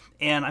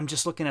 And I'm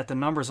just looking at the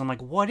numbers. I'm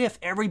like, what if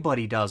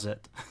everybody does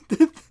it?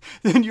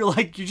 Then you're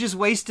like, you just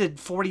wasted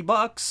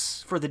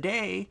 $40 for the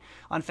day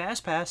on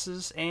fast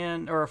passes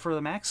or for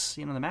the Max,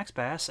 the Max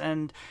Pass,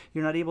 and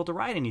you're not able to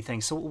ride anything.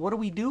 So what do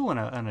we do in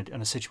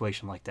a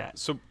situation like that?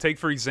 So take,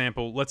 for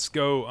example, let's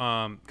go,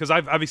 because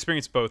I've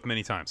experienced both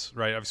many times,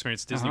 right? I've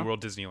experienced Disney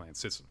World, Disneyland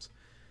systems.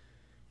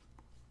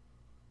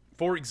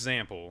 For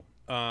example,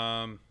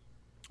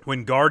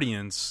 when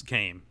Guardians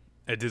came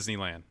at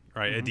Disneyland,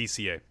 right, at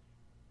DCA,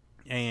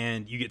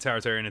 and you get Tower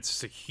of Terror, and it's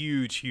just a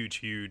huge, huge,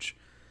 huge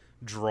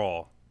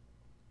draw.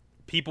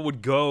 People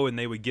would go and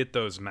they would get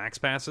those Max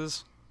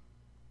Passes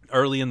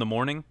early in the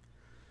morning,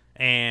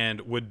 and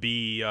would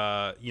be,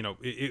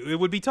 it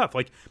would be tough.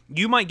 Like,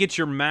 you might get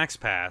your Max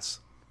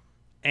Pass,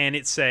 and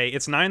it's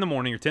 9 in the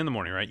morning or 10 in the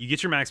morning, right? You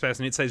get your Max Pass,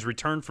 and it says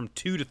return from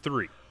 2 to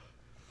 3.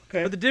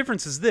 Okay. But the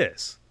difference is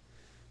this.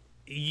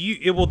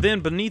 It will then,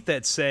 beneath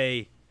that,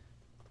 say,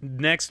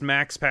 next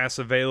Max Pass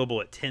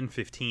available at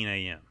 10:15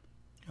 a.m.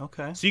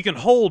 Okay. So you can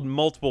hold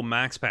multiple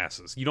Max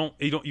Passes.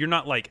 You're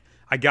not like,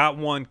 I got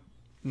one,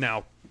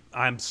 now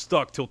I'm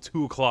stuck till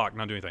 2 o'clock,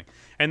 not doing anything.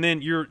 And then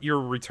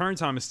your return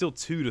time is still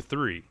 2 to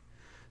 3.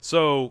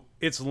 So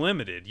it's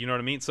limited, you know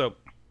what I mean? So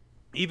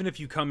even if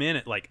you come in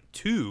at like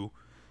 2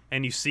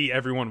 and you see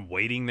everyone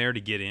waiting there to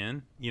get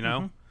in,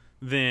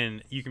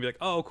 then you can be like,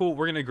 oh, cool,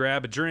 we're going to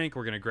grab a drink,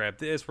 we're going to grab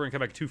this, we're going to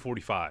come back at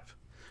 2:45.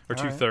 Or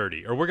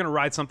 2:30, or we're going to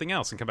ride something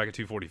else and come back at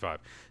 2:45.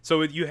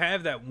 So you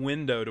have that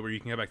window to where you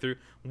can come back through.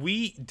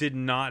 We did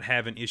not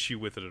have an issue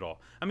with it at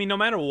all. I mean, no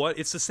matter what,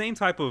 it's the same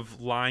type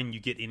of line you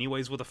get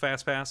anyways with a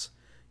Fast Pass,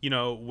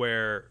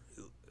 where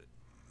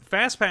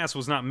Fast Pass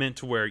was not meant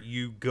to where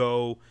you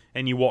go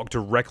and you walk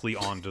directly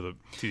onto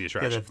the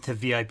attraction. The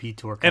VIP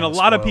tour. And a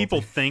lot of people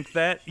think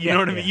that, you know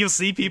what I mean? You'll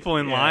see people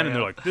in line and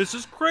they're like, this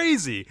is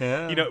crazy.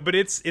 Yeah. But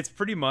it's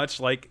pretty much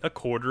like a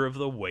quarter of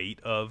the weight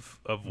of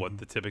what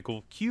the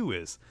typical queue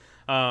is.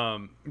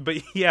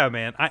 But yeah,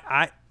 man,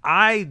 I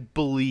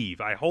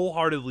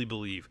wholeheartedly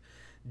believe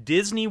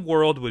Disney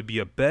World would be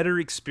a better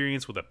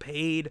experience with a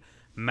paid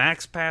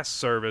Max Pass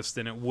service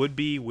than it would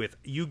be with,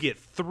 you get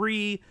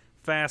 3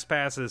 Fast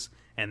Passes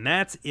and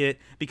that's it,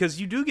 because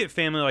you do get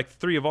family like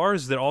 3 of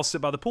ours that all sit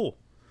by the pool,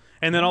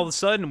 and then all of a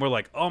sudden we're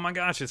like, oh my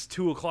gosh, it's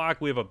 2 o'clock,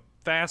 we have a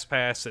Fast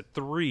Pass at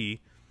 3.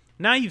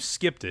 Now you've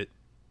skipped it,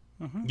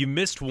 you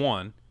missed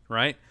one,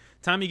 right?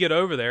 Time you get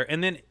over there,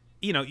 and then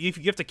you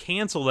have to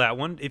cancel that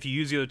one if you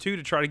use the other 2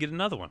 to try to get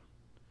another one.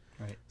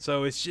 Right.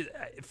 So it's just,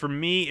 for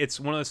me, it's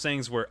one of those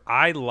things where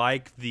I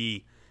like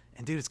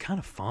and dude, it's kind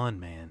of fun,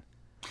 man.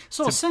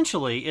 So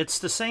essentially, it's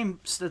the same.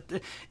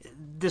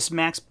 This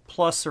Max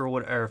Plus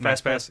or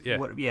Fast Pass,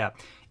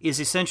 is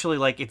essentially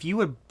like if you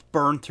would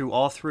burn through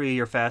all 3 of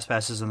your Fast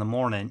Passes in the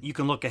morning, you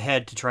can look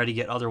ahead to try to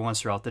get other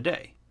ones throughout the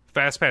day.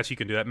 Fast Pass, you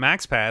can do that.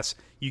 Max Pass,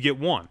 you get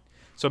 1.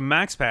 So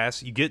Max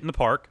Pass, you get in the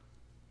park.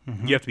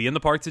 You have to be in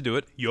the park to do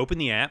it. You open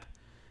the app,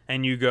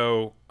 and you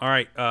go, all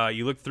right,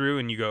 you look through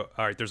and you go,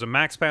 all right, there's a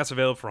max pass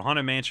available for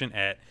Haunted Mansion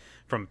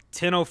from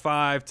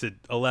 10:05 to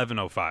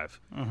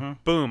 11:05.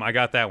 Boom, I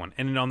got that one.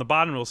 And then on the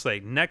bottom it'll say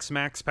next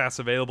max pass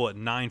available at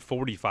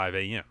 9:45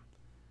 a.m.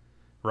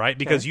 Right?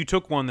 Because you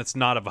took one that's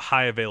not of a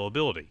high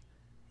availability.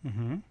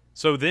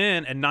 So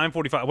then at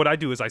 9:45, what I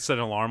do is I set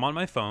an alarm on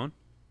my phone.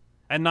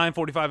 At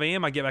 9:45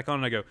 a.m., I get back on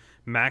and I go,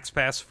 max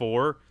pass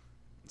for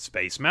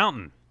Space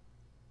Mountain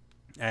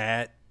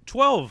at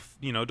 12,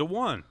 to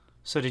 1.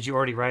 So did you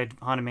already ride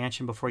Haunted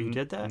Mansion before you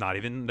did that? I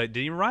didn't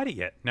even ride it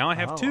yet. Now I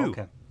have 2.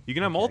 Okay. You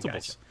can have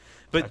multiples. Gotcha.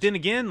 But then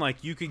again,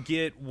 like, you could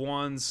get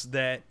ones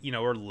that,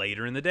 are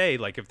later in the day.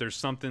 Like, if there's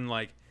something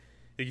like,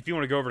 if you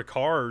want to go over to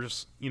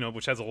Cars,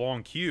 which has a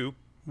long queue,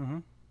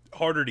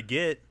 harder to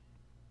get,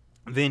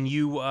 then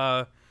you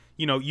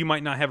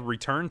might not have a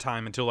return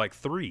time until like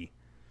 3.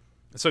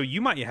 So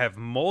you might have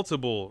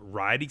multiple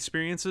ride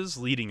experiences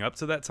leading up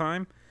to that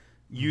time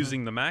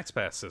using the Max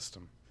Pass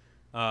system.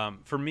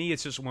 For me,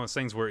 it's just one of those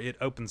things where it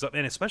opens up,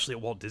 and especially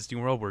at Walt Disney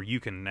World, where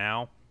you can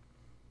now,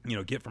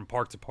 get from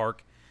park to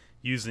park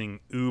using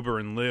Uber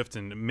and Lyft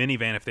and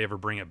minivan if they ever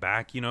bring it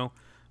back.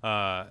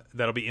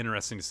 That'll be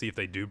interesting to see if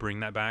they do bring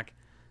that back.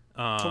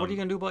 So what are you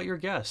going to do about your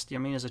guest? I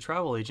mean, as a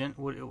travel agent,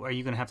 are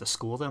you going to have to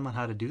school them on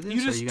how to do this?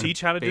 You just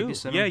teach how to do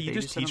it. Yeah, you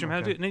just teach them how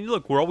to do it. And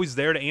look, we're always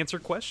there to answer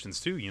questions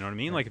too. You know what I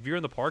mean? Like, if you're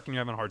in the park and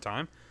you're having a hard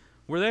time,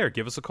 we're there.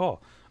 Give us a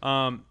call.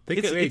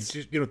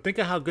 Think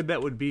of how good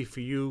that would be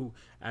for you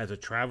as a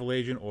travel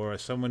agent or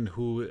as someone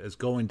who is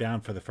going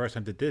down for the first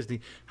time to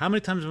Disney. How many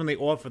times when they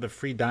offer the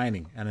free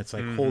dining and it's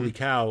like, holy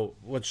cow,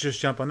 let's just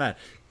jump on that.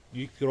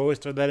 You could always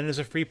throw that in as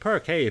a free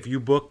perk. Hey, if you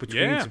book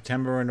between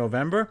September and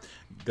November,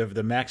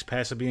 the Max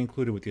Pass will be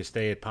included with your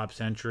stay at Pop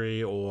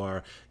Century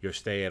or your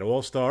stay at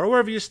All Star or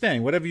wherever you're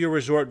staying, whatever your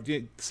resort.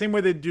 Same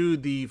way they do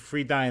the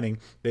free dining,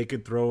 they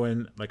could throw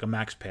in like a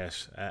Max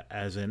Pass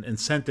as an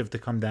incentive to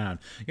come down.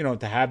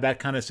 To have that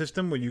kind of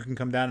system where you can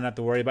come down and not have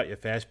to worry about your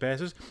fast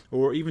passes,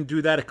 or even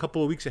do that a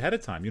couple of weeks ahead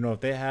of time. If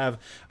they have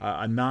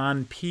a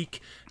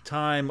non-peak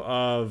time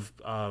of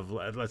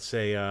let's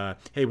say,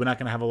 hey, we're not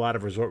going to have a lot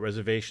of resort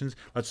reservations.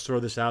 Let's throw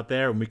this out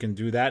there, and we can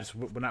do that.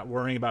 So we're not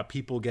worrying about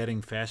people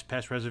getting fast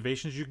pass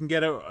reservations. You can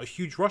get a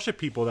huge rush of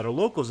people that are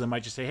locals that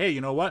might just say, hey,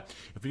 you know what?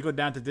 If we go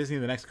down to Disney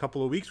in the next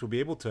couple of weeks, we'll be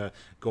able to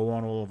go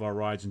on all of our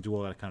rides and do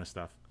all that kind of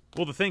stuff.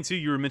 Well, the thing too,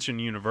 you were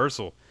mentioning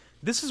Universal.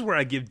 This is where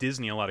I give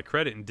Disney a lot of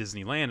credit in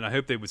Disneyland, and I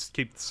hope they would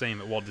keep the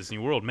same at Walt Disney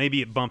World.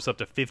 Maybe it bumps up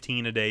to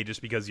 15 a day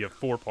just because you have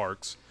 4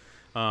 parks.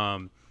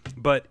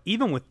 But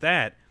even with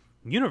that,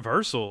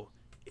 Universal,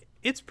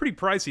 it's pretty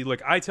pricey.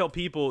 Like, I tell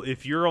people,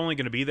 if you're only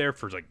going to be there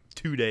for like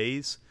 2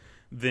 days,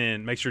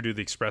 then make sure to do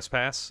the Express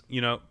Pass.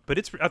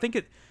 But I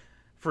think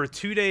for a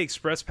 2-day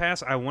Express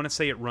Pass, I want to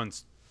say it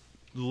runs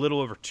a little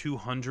over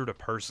 $200 a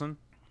person.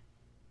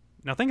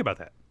 Now think about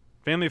that.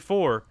 Family of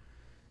 4,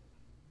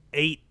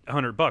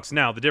 $800.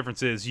 Now the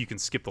difference is you can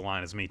skip the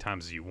line as many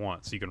times as you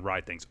want, so you can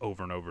ride things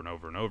over and over and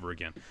over and over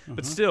again.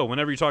 But still,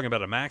 whenever you're talking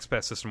about a Max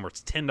Pass system where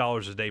it's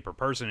 $10 a day per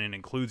person and it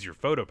includes your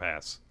photo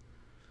pass,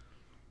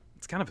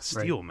 it's kind of a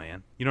steal,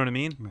 man. You know what I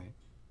mean? Right.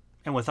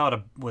 And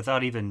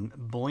without even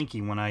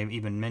blinking, when I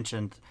even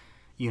mentioned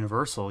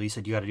Universal, you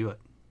said you got to do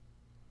it.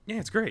 Yeah,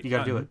 it's great. You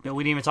got to do it.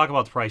 We didn't even talk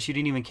about the price. You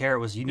didn't even care. It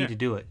was you need to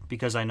do it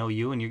because I know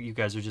you, and you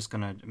guys are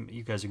gonna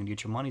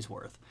get your money's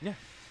worth. Yeah.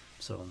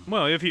 So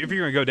well, if you're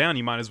gonna go down,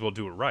 you might as well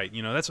do it right.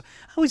 That's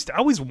I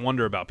always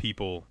wonder about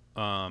people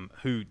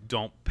who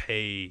don't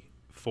pay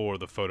for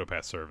the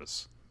PhotoPass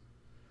service.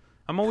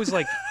 I'm always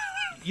like,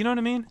 you know what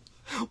I mean?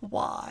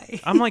 Why?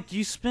 I'm like,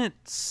 you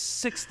spent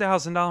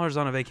 $6,000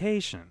 on a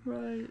vacation.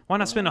 Right. Why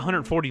not spend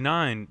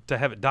 $149 to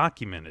have it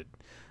documented?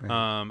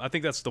 Right. I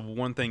think that's the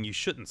one thing you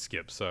shouldn't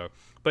skip. So,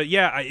 but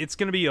yeah, it's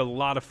going to be a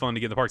lot of fun to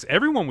get in the parks.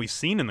 Everyone we've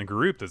seen in the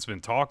group that's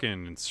been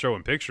talking and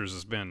showing pictures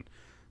has been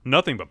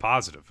nothing but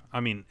positive.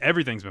 I mean,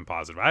 everything's been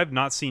positive. I have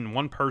not seen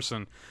one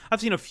person. I've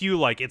seen a few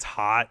like it's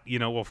hot.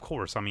 Well, of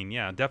course. I mean,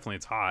 yeah, definitely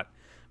it's hot.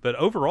 But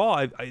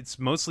overall, it's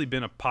mostly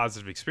been a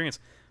positive experience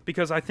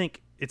because I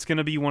think it's going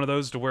to be one of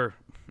those to where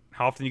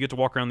how often you get to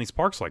walk around these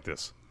parks like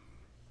this.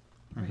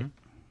 Right.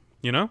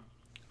 Yeah.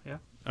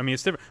 I mean,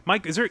 it's different.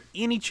 Mike, is there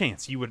any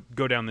chance you would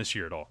go down this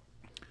year at all?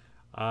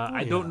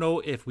 I don't know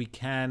if we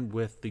can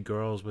with the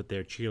girls with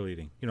their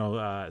cheerleading.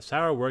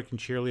 Sarah working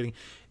cheerleading.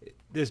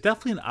 There's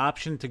definitely an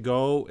option to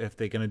go if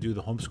they're going to do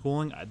the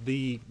homeschooling.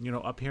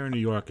 Up here in New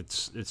York,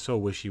 it's so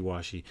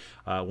wishy-washy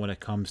when it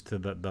comes to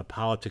the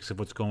politics of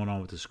what's going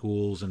on with the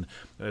schools and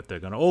if they're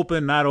going to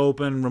open, not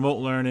open, remote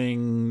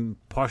learning,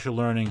 partial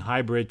learning,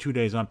 hybrid, 2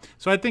 days on.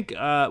 So I think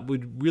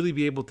we'd really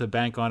be able to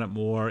bank on it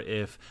more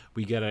if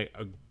we get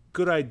a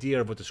good idea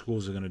of what the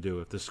schools are going to do.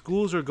 If the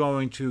schools are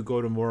going to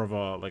go to more of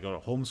a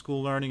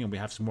homeschool learning and we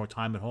have some more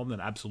time at home, then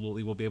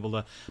absolutely we'll be able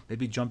to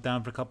maybe jump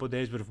down for a couple of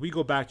days. But if we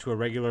go back to a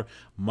regular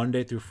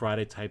Monday through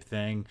Friday type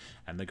thing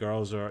and the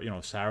girls are,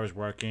 Sarah's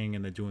working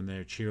and they're doing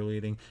their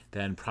cheerleading,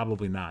 then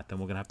probably not. Then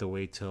we're going to have to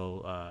wait till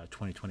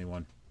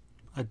 2021.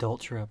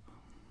 Adult trip.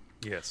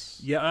 Yes.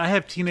 Yeah, I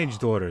have teenage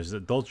daughters.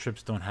 Adult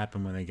trips don't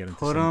happen when they get into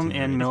Put them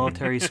 17 or in 18.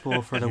 military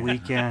school for the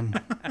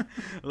weekend.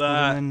 Put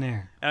them in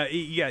there.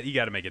 You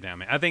got to make it down,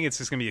 man. I think it's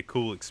just gonna be a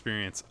cool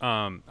experience.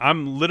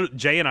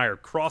 Jay and I are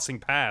crossing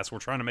paths. We're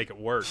trying to make it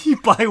work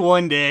By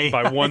one day.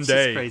 by one It's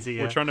day. just crazy,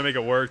 yeah. We're trying to make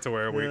it work to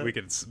where we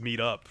could meet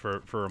up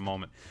for a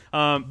moment.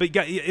 But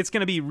it's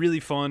gonna be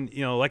really fun.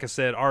 You know, like I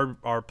said,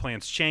 our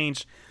plans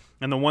changed,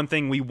 and the one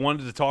thing we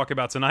wanted to talk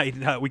about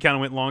tonight, we kind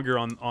of went longer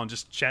on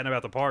just chatting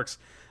about the parks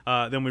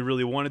than we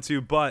really wanted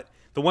to. But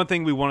the one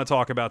thing we want to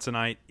talk about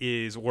tonight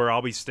is where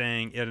I'll be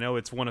staying. I know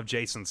it's one of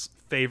Jason's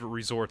favorite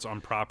resorts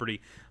on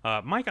property.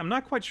 Mike, I'm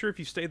not quite sure if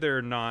you stayed there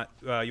or not.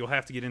 You'll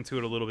have to get into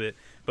it a little bit.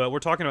 But we're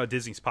talking about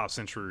Disney's Pop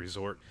Century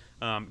Resort.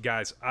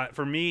 Guys,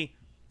 for me,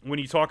 when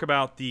you talk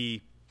about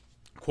the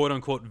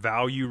quote-unquote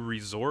value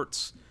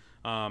resorts,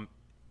 Pop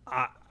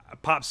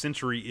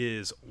Century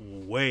is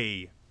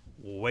way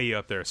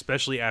up there,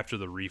 especially after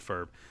the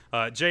refurb.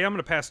 Jay, I'm going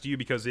to pass to you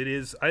because it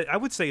is, I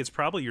would say it's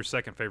probably your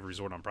second favorite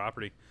resort on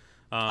property.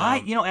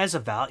 As a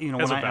value,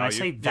 when I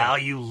say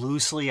value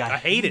loosely, I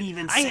hate it.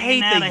 even I saying hate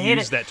that. they I hate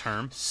use it. that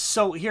term.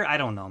 So here, I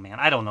don't know, man.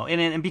 I don't know,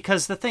 and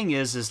because the thing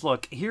is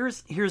look,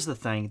 here's the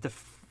thing.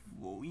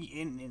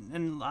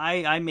 And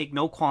I make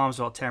no qualms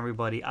about telling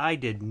everybody I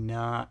did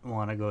not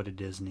want to go to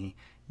Disney.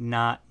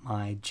 Not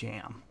my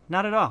jam.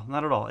 Not at all.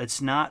 Not at all.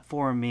 It's not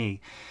for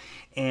me.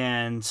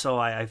 And so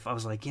I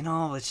was like,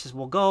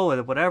 we'll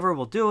go, whatever,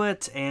 we'll do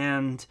it.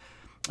 And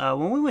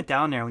when we went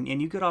down there,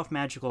 and you get off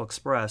Magical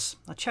Express,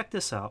 now check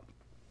this out.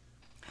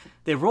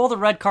 They roll the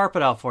red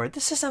carpet out for you.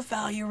 This is a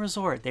value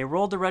resort. They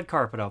rolled the red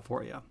carpet out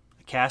for you.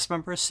 A cast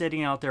member is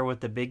sitting out there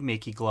with the big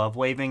Mickey glove,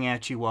 waving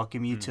at you,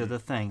 welcome you to the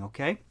thing,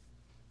 okay?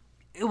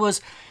 It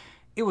was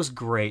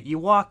great. You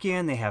walk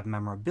in, they have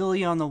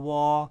memorabilia on the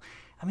wall.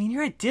 I mean,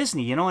 you're at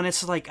Disney, and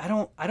it's like I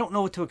don't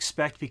know what to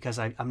expect because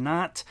I'm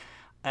not.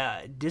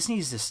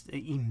 Disney's just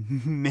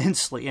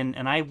immensely,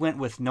 and I went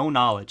with no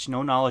knowledge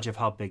of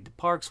how big the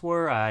parks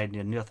were. I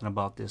knew nothing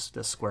about this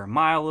square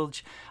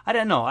mileage. I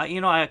didn't know.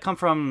 I come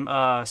from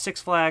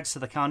Six Flags to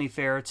the county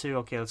fair to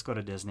okay, let's go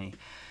to Disney.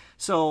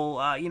 So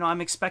I'm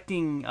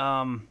expecting.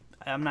 I'm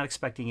not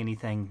expecting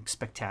anything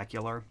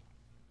spectacular.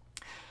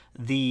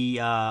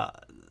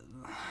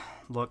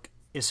 Look,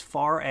 as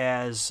far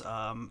as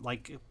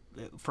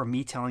for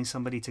me telling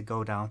somebody to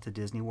go down to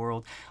Disney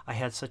World, I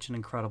had such an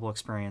incredible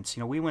experience.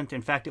 We went,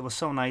 in fact, it was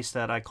so nice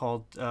that I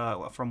called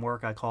from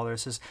work. I called her and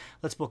says,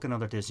 let's book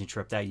another Disney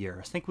trip that year.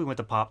 I think we went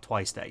to Pop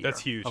twice that year.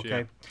 That's huge, okay?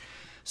 yeah.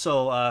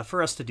 So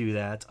for us to do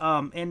that,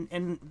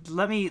 and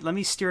let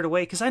me steer it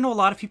away, because I know a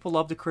lot of people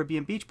love the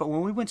Caribbean Beach, but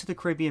when we went to the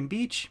Caribbean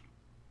Beach,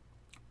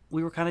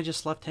 we were kind of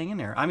just left hanging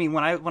there. I mean,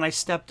 when I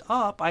stepped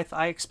up,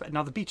 I expect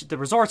now the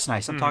resort's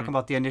nice. I'm talking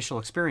about the initial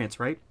experience,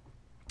 right?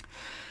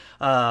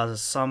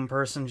 Some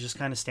person just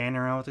kind of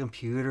standing around with a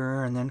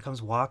computer and then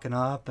comes walking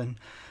up and,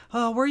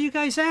 where are you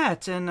guys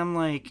at? And I'm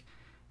like,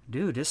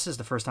 dude, this is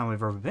the first time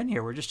we've ever been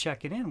here. We're just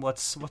checking in.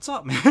 What's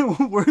up,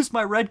 man? Where's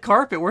my red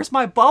carpet? Where's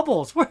my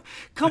bubbles?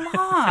 Come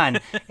on.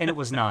 And it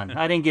was none.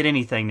 I didn't get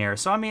anything there.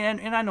 So, I mean,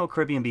 and I know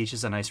Caribbean Beach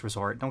is a nice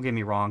resort. Don't get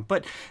me wrong.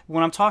 But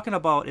when I'm talking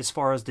about as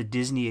far as the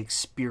Disney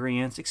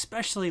experience,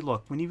 especially,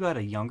 look, when you got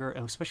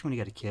especially when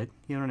you got a kid,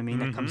 you know what I mean,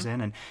 that comes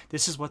in, and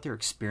this is what they're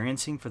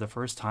experiencing for the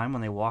first time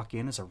when they walk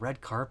in is a red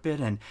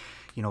carpet and,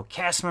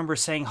 cast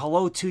members saying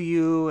hello to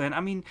you. And, I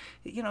mean,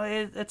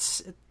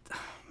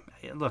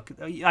 look,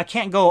 I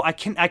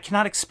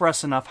cannot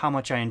express enough how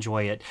much I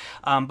enjoy it.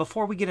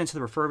 Before we get into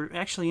the refurbishment,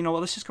 actually,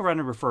 let's just go around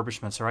to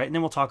refurbishments, all right? And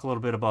then we'll talk a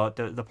little bit about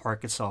the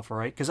park itself, all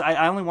right? Because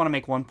I only want to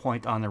make one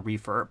point on the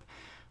refurb.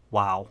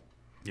 Wow.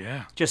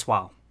 Yeah. Just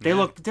wow. They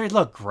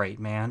look great,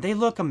 man. They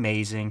look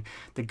amazing.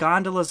 The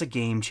gondola's a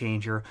game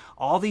changer.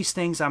 All these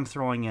things I'm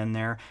throwing in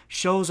there.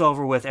 Show's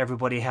over with.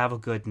 Everybody have a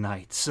good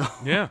night. So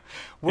yeah.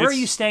 Where are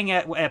you staying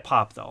at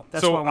Pop, though?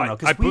 That's what I want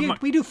to know.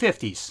 Because we do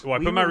 50s. Well,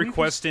 I put my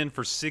request in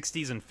for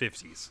 60s and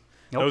 50s.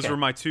 Okay. Those were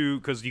my two,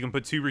 because you can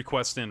put two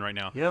requests in right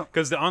now. Yeah.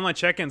 Because the online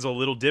check-in's a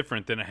little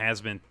different than it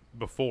has been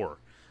before.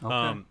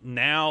 Okay.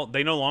 Now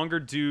they no longer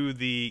do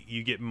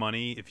you get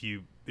money if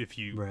you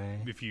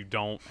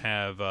don't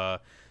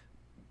have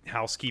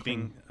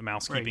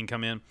mousekeeping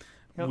come in.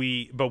 Yep.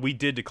 We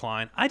did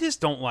decline. I just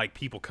don't like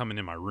people coming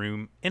in my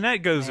room, and that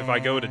goes if I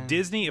go to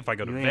Disney, if I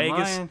go to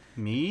Vegas,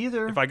 me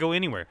either. If I go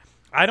anywhere,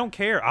 I don't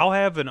care. I'll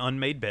have an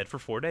unmade bed for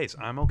 4 days.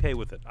 I'm okay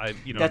with it.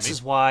 That's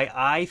is why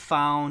I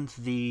found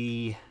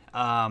the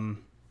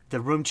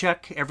room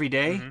check every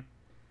day.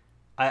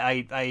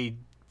 Mm-hmm.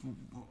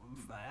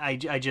 I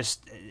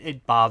just,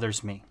 it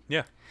bothers me.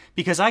 Yeah,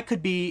 because I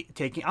could be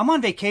I'm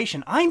on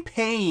vacation. I'm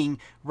paying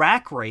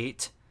rack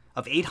rate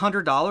of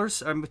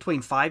 $800,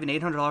 between $500 and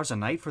 $800 a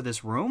night for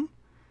this room,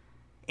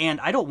 and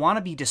I don't want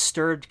to be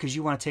disturbed because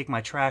you want to take my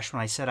trash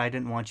when I said I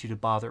didn't want you to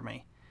bother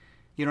me.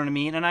 You know what I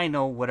mean? And I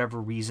know whatever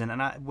reason,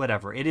 and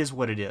whatever, it is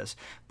what it is.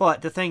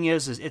 But the thing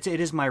is it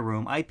is my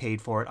room. I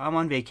paid for it. I'm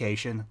on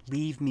vacation.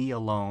 Leave me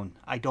alone.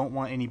 I don't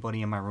want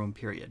anybody in my room.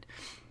 Period.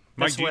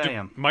 That's Mike, the way I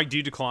am. Mike, do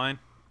you decline?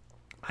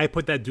 I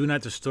put that do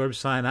not disturb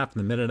sign up from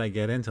the minute I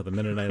get in till the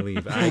minute I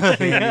leave. I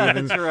can't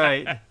even. That's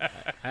right.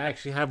 I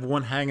actually have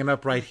one hanging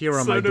up right here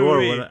on So my do door.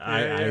 we.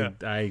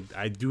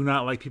 I do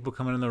not like people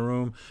coming in the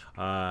room.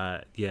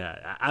 I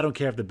don't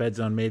care if the bed's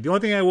unmade. The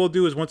only thing I will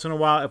do is once in a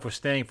while, if we're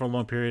staying for a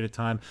long period of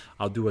time,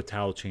 I'll do a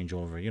towel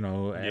changeover.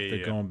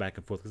 After going back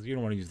and forth, because you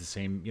don't want to use the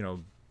same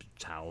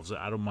towels.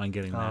 I don't mind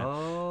getting that.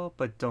 Oh,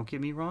 but don't get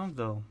me wrong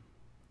though.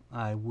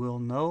 I will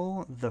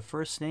know the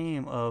first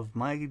name of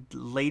my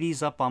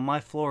ladies up on my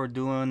floor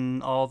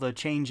doing all the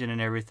changing and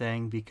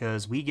everything,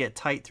 because we get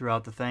tight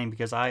throughout the thing,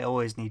 because I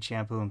always need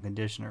shampoo and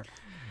conditioner.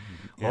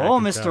 Yeah, Oh,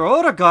 Mr.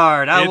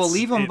 Odegaard, I will It's-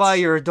 leave him by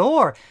your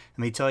door. Let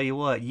me tell you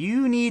what,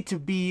 you need to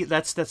be,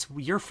 that's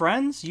your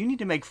friends. You need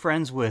to make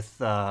friends with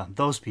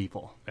those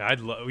people.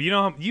 I'd love. Do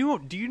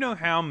you know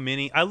how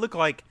many? I look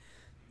like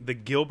the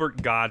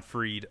Gilbert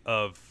Gottfried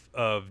of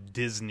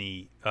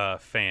Disney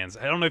fans.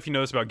 I don't know if you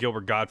know this about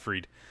Gilbert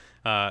Gottfried,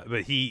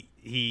 but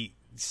he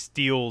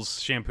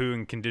steals shampoo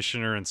and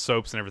conditioner and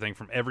soaps and everything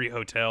from every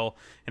hotel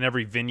and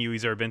every venue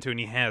he's ever been to, and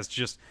he has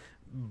just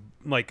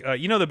like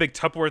the big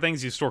Tupperware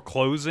things you store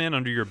clothes in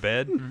under your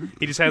bed.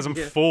 He just has them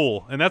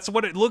full, and that's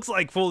what it looks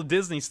like, full of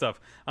Disney stuff.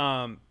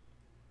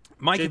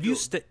 Mike, Jay, have you Jay,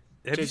 stayed?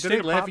 do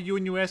they laugh at you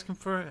when you ask them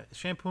for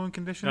shampoo and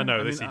conditioner? No, I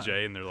they mean, see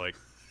Jay and they're like,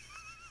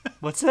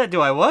 What's that?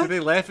 Do I Do what? they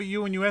laugh at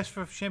you when you ask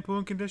for shampoo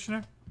and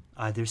conditioner?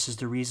 This is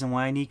the reason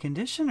why I need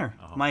conditioner.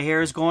 My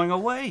hair is going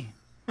away.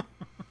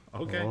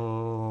 Okay.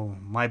 Oh,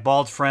 my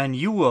bald friend, I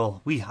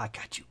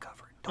got you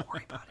covered. Don't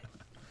worry about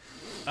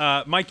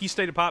it. Mike, you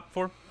stayed at Pop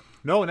before?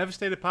 No, never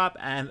stayed at Pop,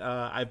 and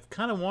I've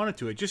kind of wanted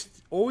to. It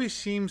just always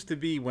seems to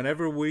be,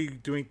 whenever we're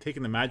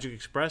taking the Magic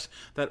Express,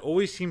 that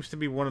always seems to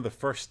be one of the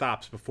first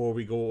stops before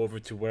we go over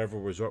to whatever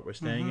resort we're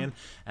staying in.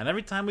 And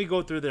every time we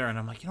go through there, and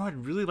I'm like,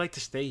 I'd really like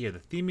to stay here. The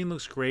theming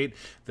looks great,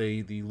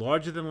 the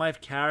larger-than-life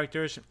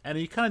characters, and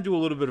you kind of do a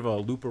little bit of a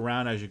loop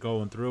around as you're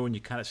going through, and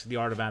you kind of see the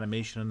art of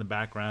animation in the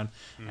background.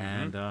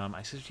 And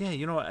I said,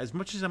 as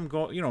much as I'm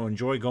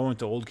enjoy going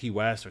to Old Key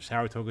West or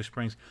Saratoga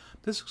Springs,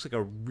 this looks like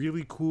a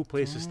really cool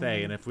place to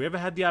stay. And if we ever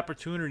had the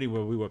opportunity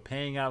where we were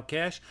paying out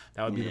cash,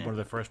 that would be one of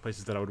the first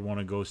places that I would want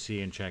to go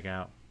see and check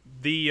out.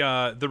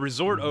 The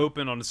resort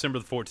opened on December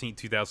the 14th,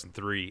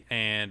 2003,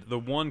 and the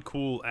one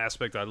cool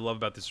aspect I love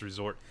about this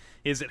resort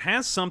is it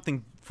has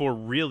something for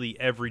really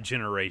every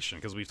generation,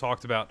 because we've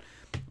talked about,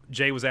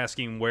 Jay was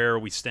asking where are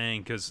we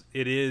staying, because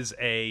it is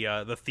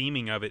the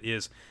theming of it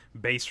is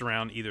based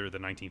around either the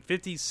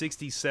 1950s,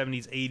 60s,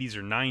 70s, 80s,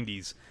 or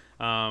 90s.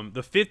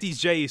 The 50s,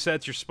 Jay, you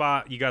set your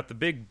spot. You got the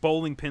big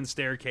bowling pin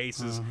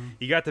staircases.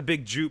 You got the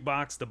big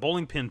jukebox. The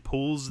bowling pin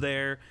pools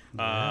there.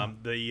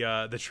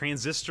 The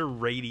transistor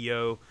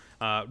radio.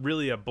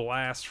 Really a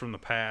blast from the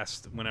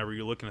past. Whenever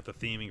you're looking at the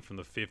theming from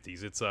the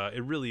 50s,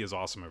 it really is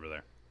awesome over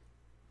there.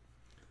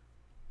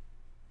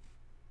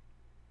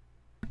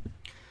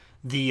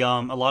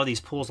 A lot of these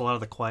pools, a lot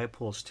of the quiet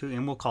pools too,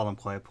 and we'll call them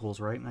quiet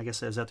pools, right? I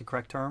guess, is that the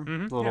correct term?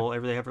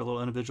 They have their little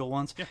individual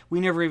ones. Yeah. We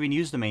never even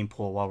use the main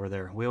pool while we're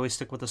there. We always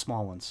stick with the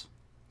small ones.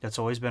 That's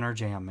always been our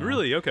jam, man.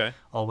 Really? Okay.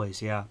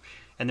 Always, yeah.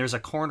 And there's a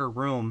corner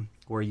room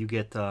where you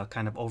get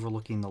kind of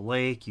overlooking the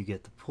lake. You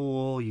get the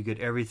pool. You get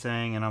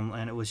everything,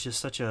 and it was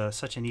just such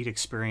a neat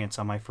experience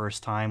on my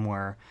first time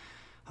where.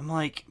 I'm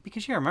like,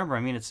 because you remember, I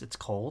mean, it's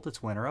cold,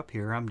 it's winter up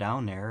here, I'm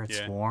down there,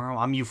 it's warm,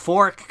 I'm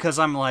euphoric because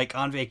I'm like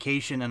on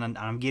vacation and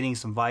I'm getting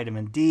some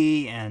vitamin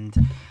D, and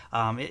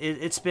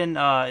it's been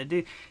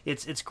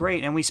it's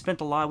great, and we spent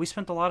a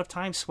lot of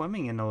time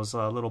swimming in those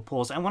little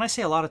pools. And when I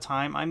say a lot of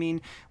time, I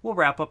mean we'll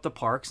wrap up the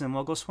parks and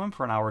we'll go swim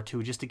for an hour or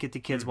two just to get the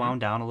kids wound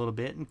down a little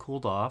bit and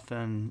cooled off,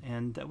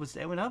 and that was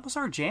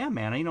our jam,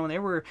 man. And they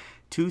were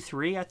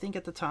 2-3 I think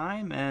at the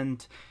time,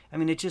 and I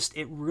mean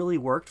it really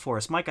worked for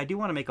us. Mike, I do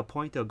want to make a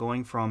point though,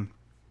 going from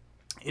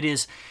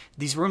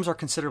these rooms are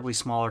considerably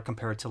smaller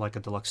compared to like a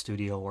deluxe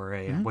studio or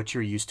what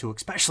you're used to,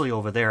 especially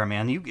over there,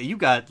 man. You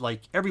got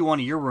like every one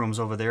of your rooms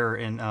over there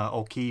in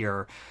Oki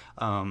or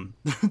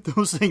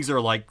those things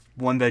are like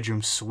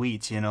 1-bedroom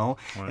suites, Right.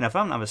 And if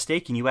I'm not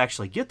mistaken, you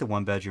actually get the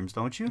 1-bedrooms,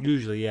 don't you?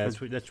 Usually, yeah.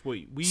 That's what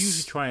we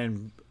usually try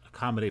and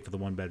accommodate for the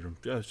 1-bedroom,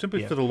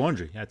 simply for the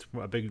laundry. That's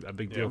a big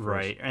deal for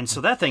us. Right. And so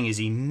that thing is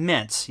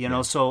immense,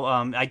 So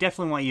I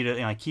definitely want you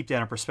to keep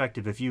that in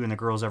perspective. If you and the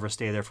girls ever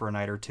stay there for a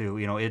night or two,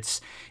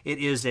 it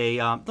is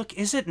a look.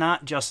 Is it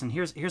not, Justin?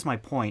 Here's my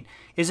point.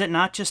 Is it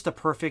not just the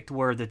perfect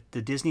where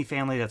the Disney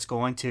family that's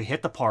going to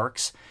hit the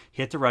parks,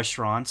 hit the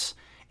restaurants,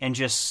 and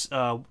just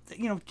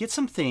get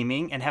some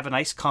theming and have a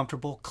nice,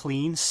 comfortable,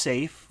 clean,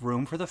 safe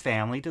room for the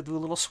family to do a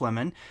little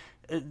swimming?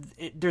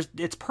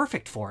 It's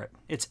perfect for it.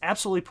 It's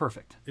absolutely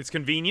perfect. It's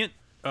convenient.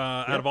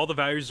 Out of all the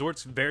value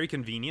resorts, very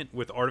convenient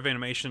with Art of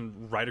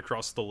Animation right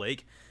across the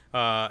lake.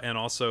 And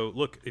also,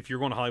 look, if you're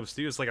going to Hollywood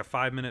Studios, it's like a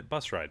 5-minute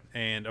bus ride.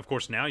 And, of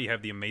course, now you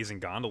have the amazing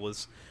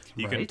gondolas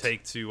you can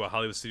take to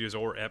Hollywood Studios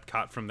or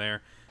Epcot from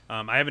there.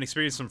 I haven't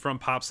experienced them from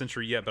Pop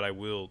Century yet, but I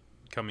will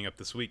coming up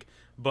this week.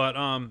 But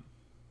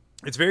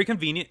it's very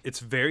convenient.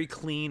 It's very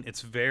clean.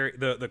 It's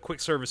the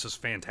quick service is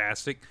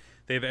fantastic.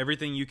 They have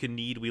everything you can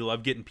need. We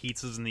love getting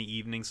pizzas in the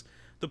evenings.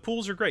 the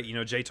pools are great. You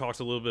know, Jay talks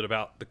a little bit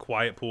about the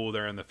quiet pool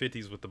there in the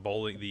 50s with the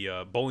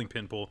bowling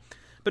pin pool.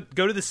 But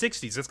go to the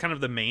 60s. That's kind of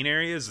the main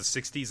area, is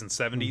the 60s and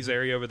 70s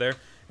area over there.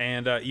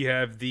 And you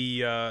have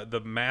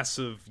the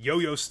massive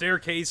yo-yo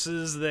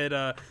staircases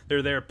that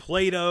they're there,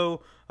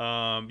 Play-Doh.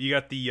 You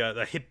got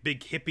the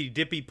big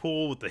hippy-dippy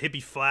pool with the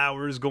hippie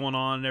flowers going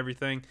on and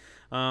everything.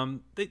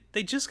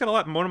 They just got a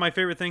lot. And one of my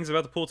favorite things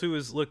about the pool, too,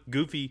 is look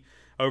Goofy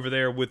over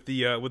there with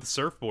the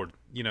surfboard,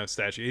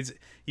 statue.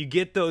 You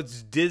get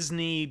those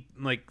Disney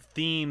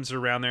themes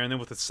around there, and then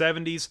with the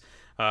 70s,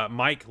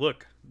 Mike,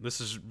 look,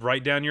 this is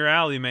right down your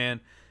alley, man.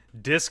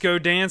 Disco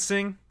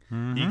dancing.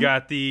 Mm-hmm. You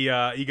got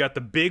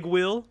the big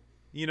wheel,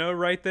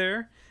 right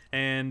there,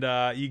 and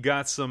you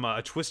got some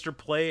Twister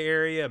play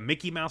area,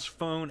 Mickey Mouse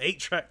phone,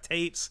 8-track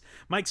tapes.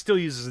 Mike still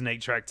uses an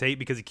 8-track tape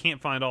because he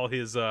can't find all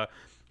his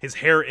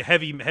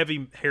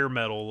heavy hair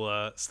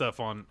metal stuff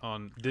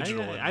on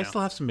digital. I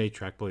still have some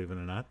 8-track, believe it or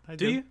not.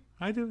 Do you?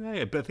 I do.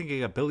 I think I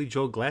got Billy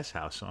Joe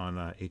Glasshouse on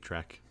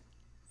 8-track.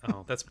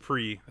 Oh, that's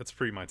pre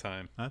my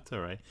time. That's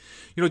all right.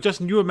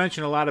 Justin, you were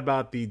mentioning a lot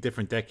about the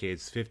different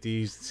decades,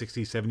 50s,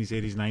 60s,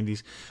 70s,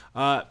 80s,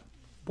 90s.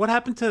 What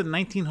happened to the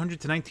 1900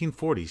 to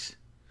 1940s?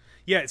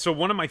 Yeah, so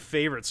one of my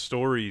favorite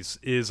stories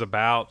is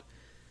about,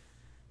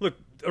 look,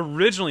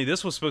 originally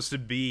this was supposed to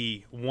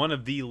be one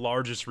of the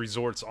largest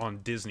resorts on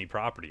Disney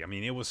property. I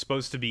mean, it was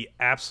supposed to be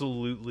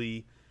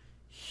absolutely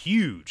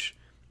huge.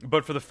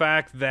 But for the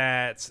fact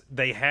that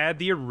they had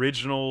the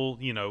original,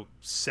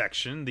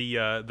 section,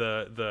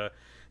 the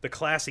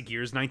classic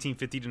years,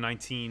 1950 to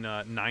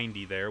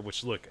 1990 there,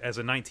 which, look, as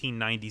a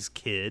 1990s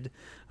kid,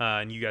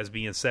 and you guys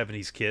being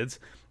 70s kids,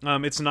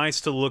 it's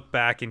nice to look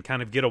back and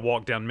kind of get a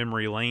walk down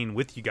memory lane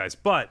with you guys.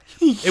 But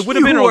it would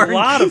have been a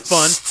lot of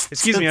fun.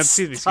 Excuse me.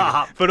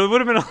 But it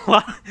would have been a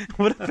lot.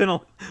 Would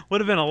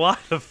have been a lot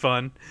of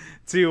fun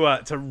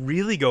to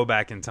really go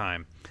back in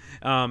time.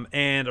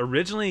 And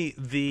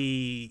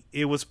originally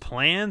it was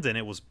planned and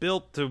it was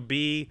built to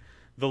be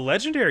the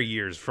legendary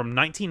years from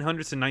 1900 to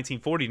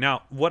 1940.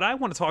 Now, what I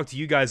want to talk to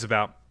you guys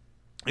about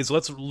is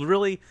let's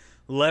really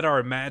let our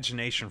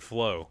imagination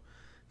flow.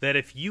 That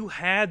if you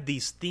had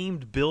these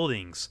themed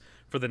buildings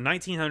for the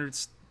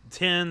 1900s,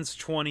 10s,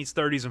 20s,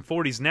 30s, and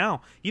 40s,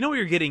 now, you know what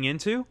you're getting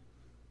into?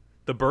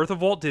 The birth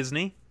of Walt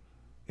Disney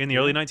in the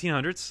early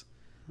 1900s,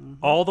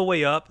 all the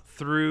way up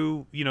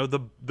through,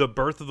 the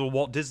birth of the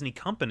Walt Disney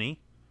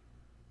Company.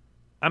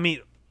 I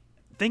mean,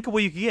 think of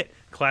what you could get.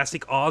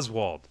 Classic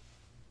Oswald.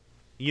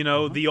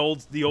 The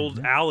old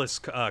Alice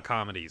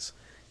comedies.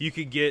 You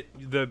could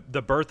get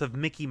the birth of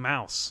Mickey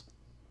Mouse,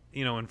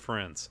 and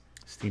Friends.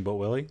 Steamboat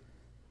Willie.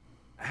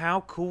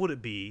 How cool would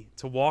it be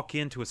to walk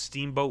into a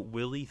Steamboat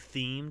Willie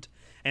themed,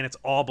 and it's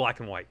all black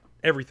and white.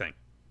 Everything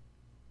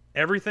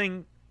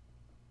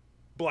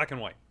black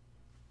and white.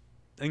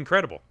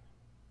 Incredible.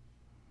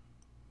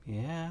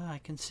 Yeah, I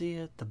can see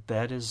it. The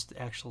bed is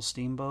the actual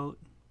steamboat.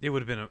 It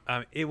would have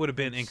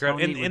been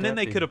incredible. And then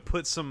they could have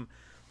put some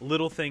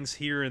little things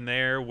here and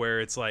there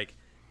where it's like,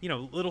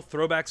 little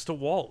throwbacks to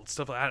Walt,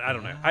 stuff like that. I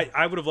don't know.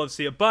 I would have loved to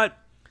see it, but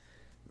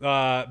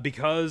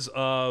because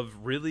of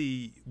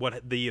really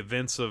what the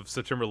events of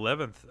September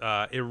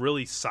 11th, it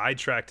really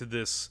sidetracked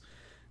this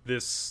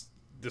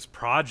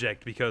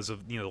project because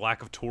of the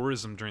lack of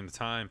tourism during the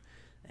time.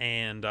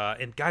 And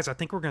guys, I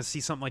think we're going to see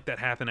something like that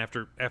happen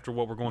after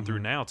what we're going through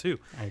now too.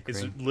 I agree.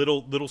 It's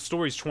little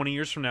stories. 20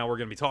 years from now, we're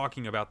going to be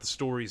talking about the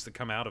stories that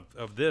come out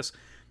of this.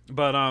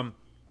 But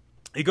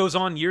it goes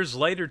on years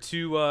later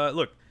to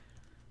look.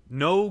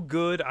 No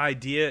good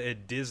idea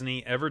at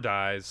Disney ever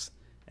dies.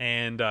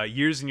 And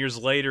years and years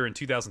later, in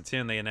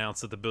 2010, they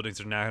announced that the buildings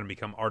are now going to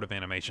become Art of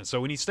Animation. So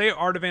when you say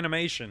Art of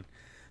Animation,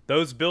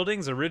 those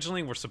buildings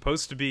originally were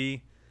supposed to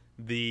be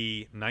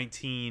the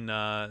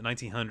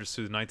 1900s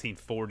to the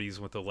 1940s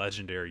with the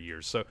legendary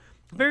years. So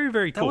very,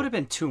 very cool. That would have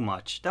been too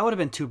much. That would have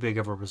been too big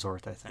of a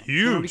resort, I think.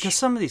 Huge. Because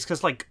some of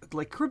these, like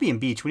Caribbean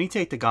Beach, when you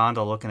take the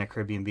gondola looking at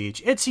Caribbean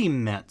Beach, it's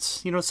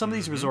immense. Some of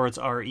these resorts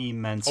are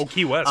immense. Oh,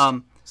 Key West.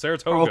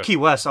 Saratoga. Oh, Key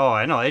West. Oh,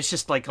 I know. It's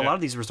just like a lot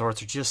of these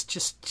resorts are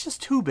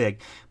just too big.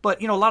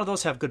 But, a lot of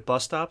those have good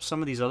bus stops.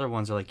 Some of these other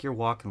ones are like you're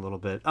walking a little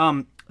bit.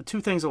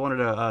 Two things I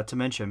wanted to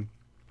mention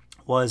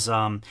was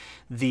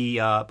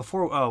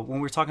before when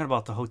we were talking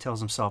about the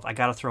hotels themselves, I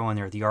got to throw in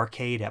there the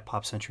arcade at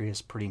Pop Century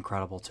is pretty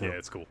incredible too. Yeah,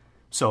 it's cool.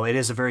 So it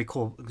is it's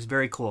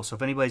very cool. So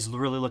if anybody's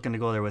really looking to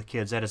go there with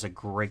kids, that is a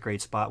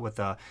great spot with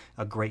a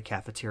great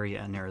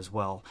cafeteria in there as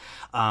well.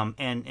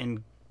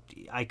 And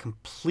I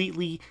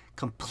completely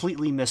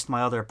missed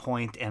my other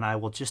point, and I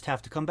will just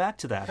have to come back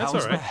to that. That's How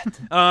was all right.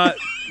 that?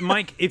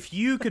 Mike, if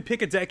you could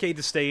pick a decade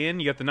to stay in,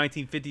 you got the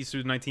 1950s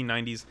through the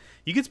 1990s.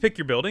 You get to pick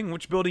your building.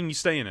 Which building you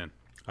staying in?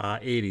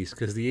 80s,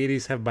 because the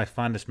 80s have my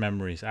fondest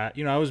memories. I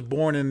was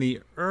born in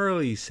the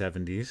early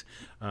 70s,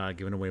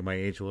 giving away my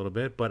age a little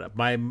bit, but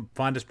my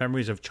fondest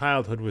memories of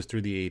childhood was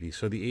through the 80s.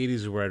 So the 80s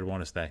is where I'd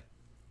want to stay.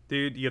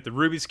 Dude, you got the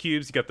Rubik's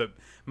Cubes, you got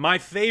my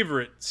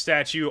favorite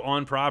statue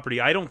on property.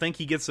 I don't think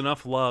he gets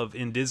enough love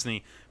in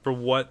Disney for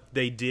what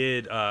they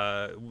did,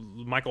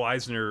 Michael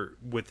Eisner,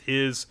 with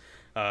his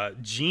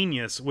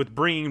genius with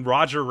bringing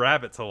Roger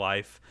Rabbit to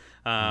life.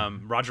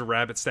 Roger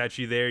Rabbit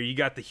statue there. You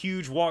got the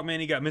huge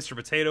Walkman. You got Mr.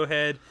 Potato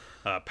Head,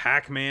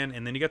 Pac-Man,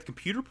 and then you got the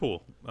computer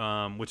pool,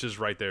 which is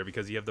right there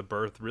because you have the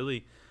birth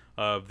really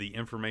of the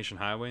information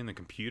highway and the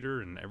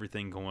computer and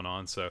everything going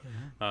on. So,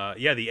 the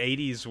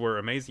 80s were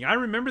amazing. I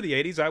remember the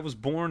 80s. I was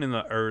born in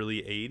the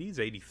early 80s,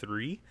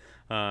 83.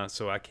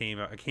 So I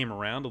came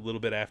around a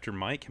little bit after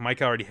Mike.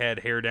 Mike already had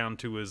hair down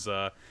to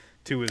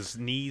his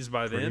knees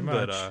by then,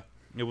 but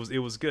it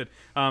was good.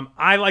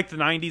 I like the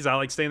 90s. I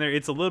like staying there.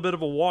 It's a little bit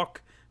of a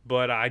walk,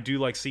 but I do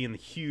like seeing the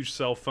huge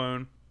cell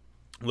phone.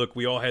 Look,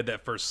 we all had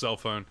that first cell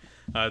phone,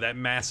 that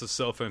massive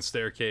cell phone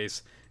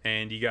staircase,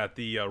 and you got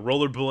the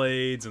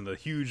rollerblades and the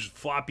huge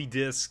floppy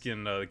disk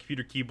and the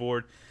computer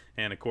keyboard,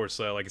 and of course,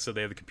 like I said,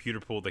 they have the computer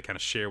pool they kind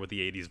of share with the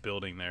 80s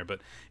building there.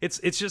 But it's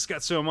just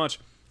got so much.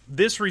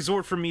 This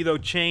resort for me though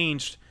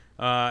changed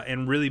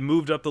and really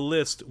moved up the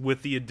list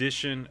with the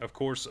addition, of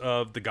course,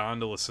 of the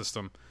gondola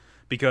system.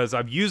 Because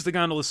I've used the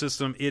gondola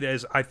system, it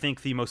is, I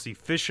think, the most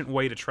efficient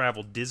way to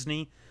travel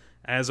Disney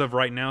as of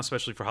right now,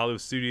 especially for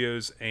Hollywood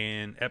Studios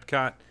and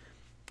Epcot.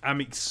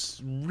 I'm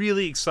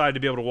really excited to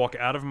be able to walk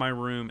out of my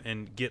room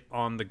and get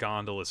on the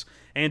gondolas.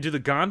 And do the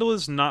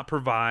gondolas not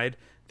provide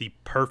the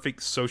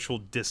perfect social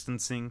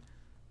distancing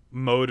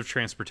mode of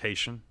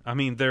transportation? I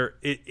mean,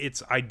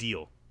 it's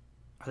ideal.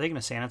 Are they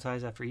going to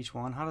sanitize after each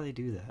one? How do they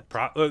do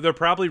that? They're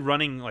probably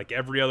running like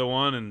every other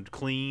one and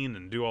clean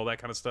and do all that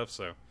kind of stuff,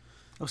 so...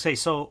 Okay,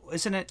 so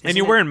isn't it... And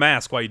you're wearing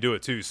masks while you do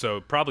it, too,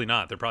 so probably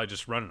not. They're probably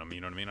just running them,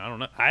 you know what I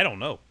mean? I don't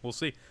know. We'll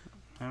see.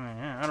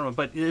 I don't know,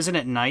 but isn't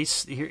it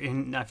nice? Here,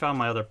 and I found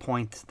my other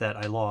point that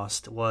I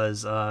lost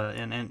was,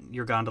 and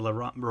your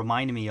gondola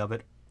reminded me of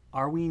it,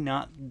 are we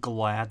not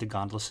glad the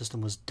gondola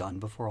system was done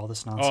before all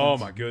this nonsense? Oh,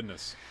 my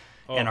goodness.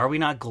 Oh. And are we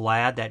not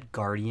glad that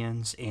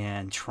Guardians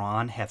and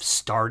Tron have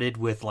started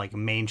with, like,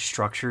 main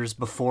structures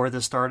before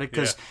this started?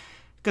 Because... Yeah.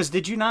 Because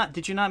did you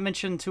not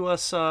mention to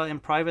us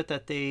in private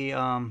that they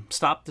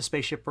stopped the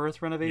Spaceship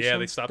Earth renovation? Yeah,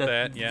 they stopped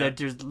that. Yeah,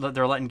 that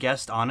they're letting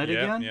guests on it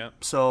again. Yeah.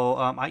 So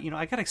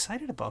I got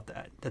excited about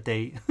that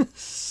they,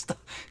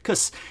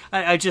 because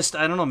I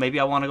don't know, maybe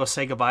I want to go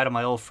say goodbye to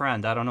my old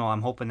friend. I don't know.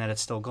 I'm hoping that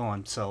it's still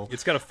going. So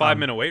it's got a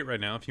 5-minute wait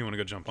right now if you want to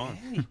go jump on.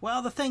 Hey,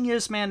 well, the thing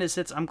is, man,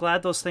 I'm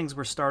glad those things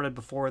were started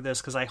before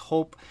this because I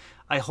hope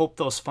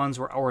those funds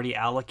were already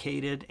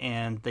allocated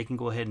and they can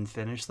go ahead and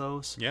finish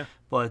those. Yeah.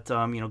 But,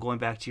 going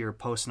back to your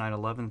post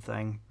 9/11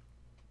 thing,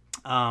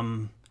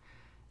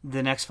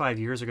 the next 5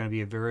 years are going to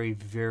be a very,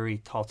 very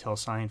telltale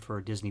sign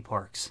for Disney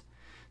parks.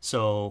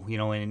 So,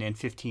 in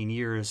 15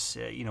 years,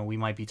 we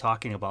might be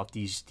talking about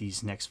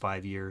these next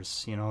 5 years,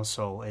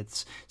 so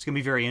it's going to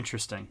be very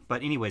interesting.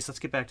 But anyways, let's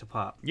get back to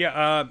Pop.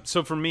 Yeah.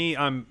 So for me,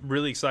 I'm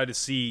really excited to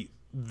see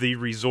the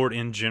resort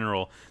in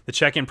general, the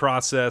check-in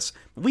process.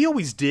 We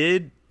always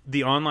did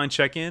the online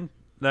check-in.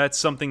 That's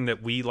something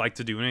that we like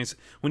to do.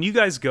 When you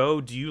guys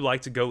go, do you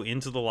like to go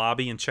into the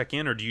lobby and check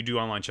in, or do you do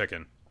online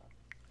check-in?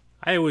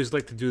 I always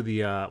like to do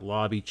the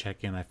lobby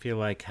check-in. I feel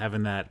like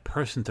having that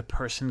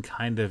person-to-person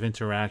kind of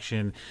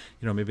interaction.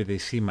 Maybe they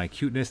see my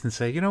cuteness and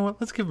say, you know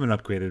what, let's give them an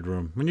upgraded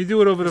room. When you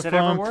do it over the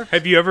phone,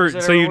 have you ever?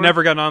 So you've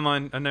never gotten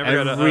online?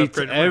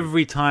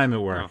 Every time it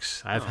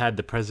works. I've had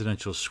the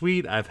presidential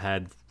suite. I've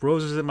had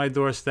roses at my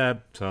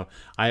doorstep. So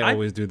I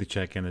always do the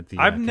check-in at the.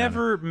 I've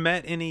never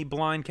met any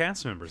blind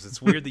cast members.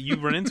 It's weird that you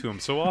run into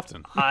them so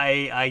often.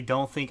 I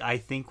don't think. I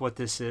think what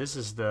this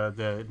is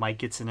the Mike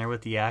gets in there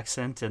with the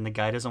accent, and the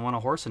guy doesn't want a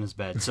horse in his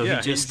bed, so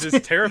he's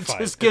just terrified.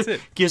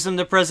 Gives him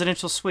the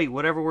presidential suite,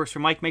 whatever works for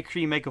Mike. Make sure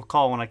you make a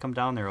call when I come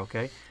down there,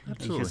 okay?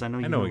 Absolutely. Because I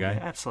know a guy.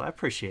 Absolutely, I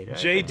appreciate it.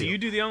 Jay, do you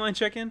do the online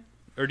check-in,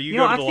 or do you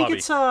go to the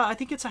lobby? I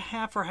think it's a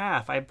half or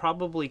half. I'm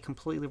probably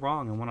completely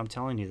wrong in when I'm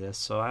telling you this,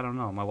 so I don't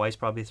know. My wife's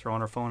probably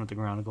throwing her phone at the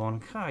ground and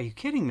going, "God, are you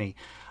kidding me?"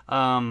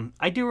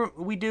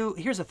 We do.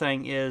 Here's the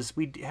thing: is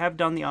we have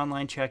done the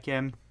online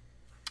check-in.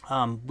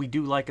 We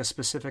do like a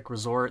specific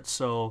resort,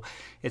 so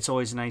it's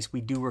always nice.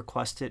 We do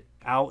request it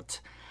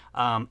out.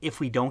 If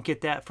we don't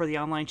get that for the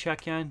online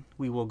check-in,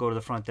 we will go to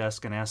the front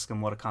desk and ask them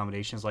what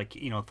accommodations, like,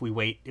 if we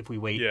wait,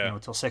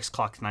 until 6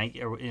 o'clock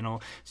tonight, or,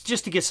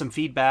 just to get some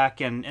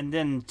feedback, and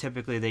then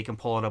typically they can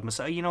pull it up and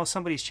say,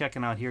 somebody's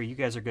checking out here, you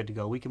guys are good to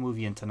go, we can move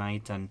you in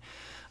tonight, and,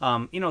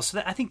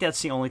 so I think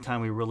that's the only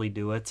time we really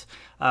do it.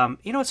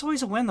 It's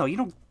always a win,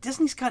 though.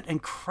 Disney's got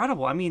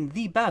incredible,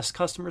 the best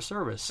customer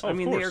service. Oh,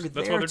 they're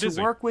there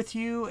to work with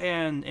you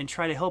and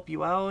try to help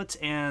you out,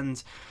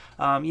 and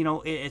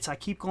I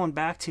keep going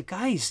back to,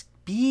 guys,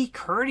 be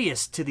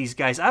courteous to these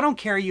guys. I don't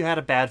care you had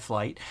a bad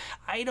flight.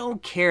 I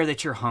don't care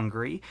that you're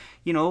hungry.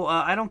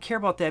 I don't care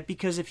about that,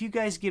 because if you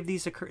guys give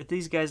these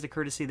guys the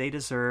courtesy they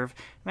deserve,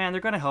 man,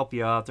 they're going to help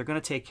you out. They're going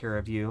to take care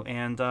of you,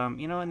 and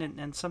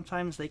and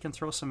sometimes they can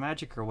throw some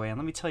magic your way. And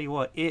let me tell you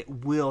what, it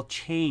will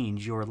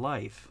change your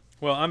life.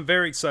 Well, I'm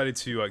very excited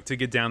to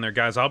get down there,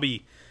 guys. I'll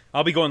be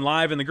I'll be going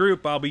live in the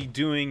group. I'll be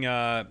doing.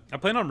 I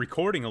plan on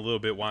recording a little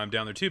bit while I'm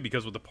down there too,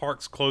 because with the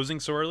parks closing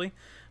so early,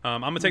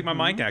 I'm gonna take my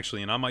mic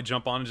actually, and I might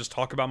jump on and just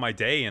talk about my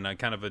day, and I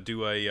kind of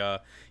do a,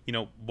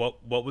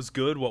 what was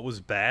good, what was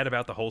bad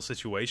about the whole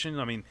situation.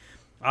 I mean,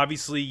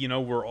 obviously,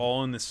 we're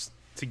all in this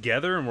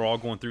together, and we're all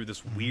going through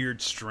this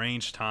weird,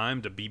 strange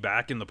time to be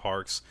back in the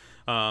parks.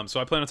 So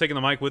I plan on taking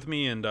the mic with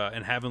me and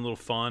having a little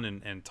fun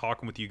and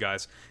talking with you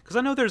guys, because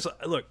I know there's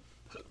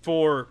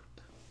for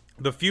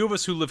the few of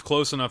us who live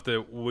close enough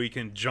that we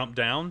can jump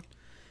down,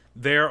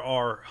 there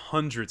are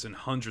hundreds and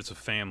hundreds of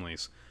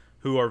families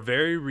who are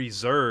very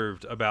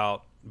reserved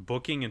about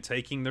booking and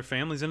taking their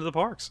families into the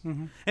parks.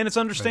 And it's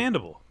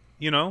understandable,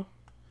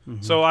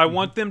 So I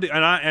want them to,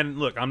 and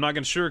look, I'm not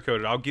going to sugarcoat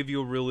it. I'll give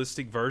you a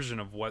realistic version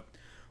of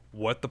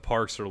what the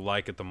parks are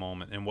like at the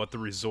moment, and what the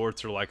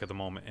resorts are like at the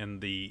moment,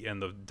 and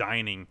the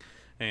dining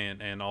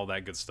and all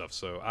that good stuff.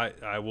 So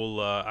I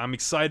will, I'm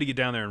excited to get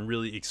down there and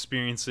really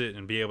experience it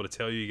and be able to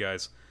tell you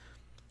guys,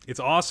 it's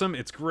awesome,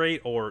 it's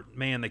great, or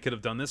man, they could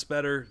have done this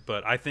better.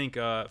 But I think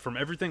from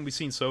everything we've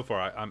seen so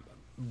far, I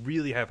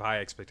really have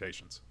high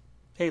expectations.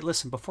 Hey,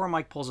 listen, before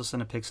Mike pulls us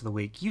into Picks of the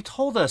Week, you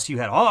told us you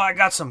had, I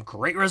got some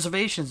great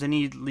reservations, and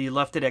you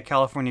left it at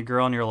California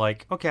Girl, and you're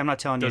like, okay, I'm not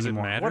telling you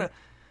anymore. Does it matter?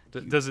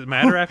 Does it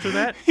matter after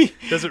that?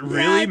 Does it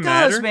really yeah, it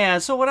matter? does,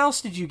 man. So what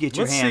else did you get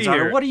your Let's hands see on?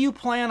 here. Or what do you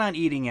plan on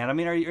eating at? I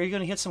mean, are you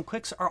going to hit some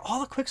are all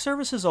the quick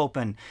services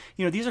open?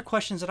 These are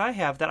questions that I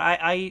have that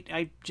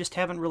I just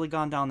haven't really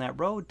gone down that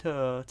road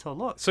to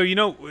look. So,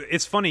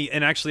 it's funny,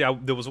 and actually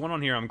there was one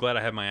on here. I'm glad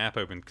I have my app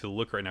open to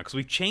look right now, because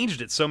we've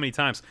changed it so many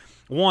times.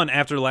 One,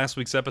 after last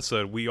week's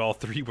episode, we all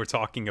three were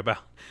talking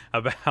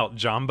about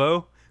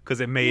Jumbo,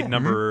 because it made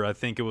number, I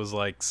think it was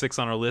like 6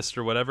 on our list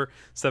or whatever,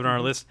 7 on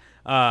our list.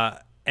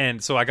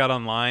 And so I got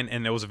online,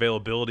 and there was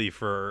availability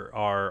for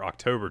our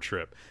October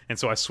trip. And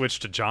so I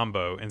switched to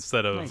Jumbo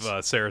instead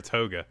of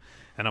Saratoga.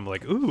 And I'm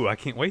like, ooh, I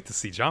can't wait to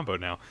see Jumbo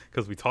now,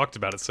 because we talked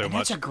about it so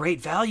much. That's a great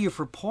value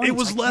for points. It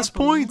was I less can't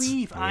points.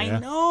 believe. I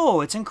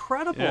know. It's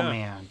incredible,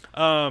 man.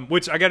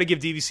 Which I got to give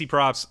DVC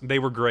props. They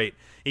were great.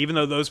 Even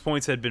though those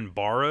points had been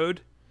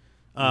borrowed,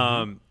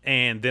 and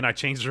then I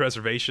changed the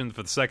reservation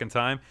for the second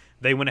time,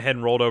 they went ahead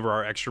and rolled over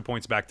our extra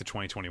points back to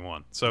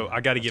 2021. So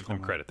I got to give them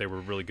credit. They were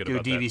really good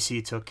about that.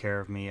 DVC took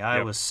care of me.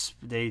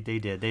 They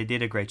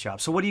did a great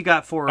job. So what do you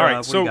got for All right,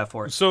 what do you got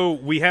for us? So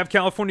we have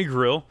California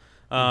Grill,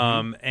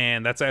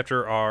 and that's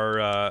after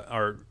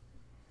our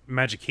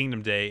Magic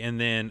Kingdom day. And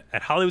then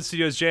at Hollywood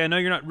Studios, Jay, I know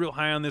you're not real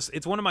high on this.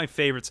 It's one of my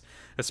favorites,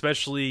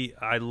 especially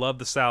I love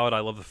the salad,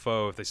 I love the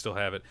pho if they still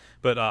have it.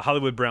 But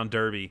Hollywood Brown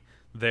Derby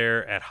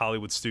there at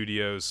Hollywood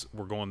Studios,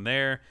 we're going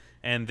there.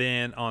 And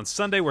then on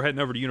Sunday, we're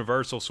heading over to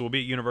Universal. So we'll be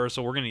at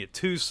Universal. We're going to get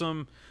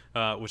Twosome,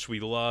 which we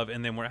love.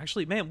 And then we're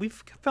actually, man, we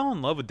fell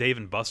in love with Dave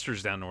 &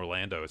 Buster's down in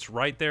Orlando. It's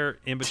right there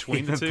in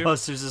between the two. Dave &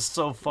 Buster's is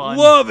so fun.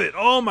 Love it.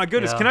 Oh, my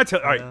goodness. Yeah, Can I tell?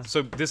 All right,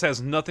 so this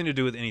has nothing to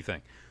do with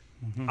anything.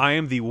 I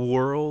am the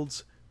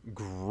world's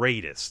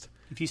greatest.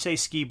 If you say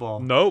skee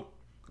ball. Nope.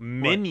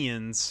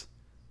 Minions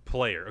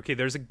player. Okay,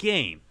 there's a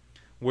game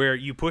where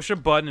you push a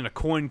button and a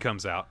coin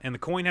comes out, and the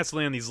coin has to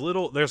land on these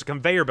little, there's a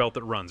conveyor belt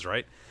that runs,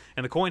 right?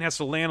 And the coin has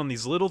to land on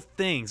these little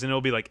things, and it'll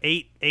be like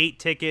 8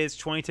 tickets,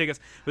 20 tickets.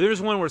 But there's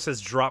one where it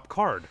says drop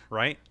card,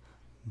 right?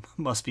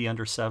 Must be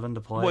under 7 to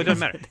play. Well, it doesn't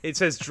matter. It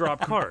says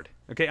drop card.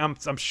 Okay, I'm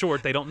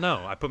short. They don't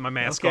know. I put my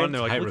mask on. And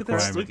they're like,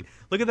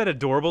 look at that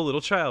adorable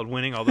little child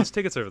winning all those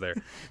tickets over there.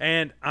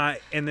 And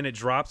then it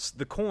drops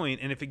the coin,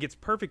 and if it gets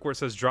perfect where it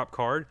says drop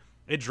card,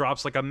 it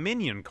drops like a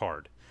minion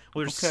card.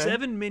 Well, there's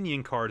 7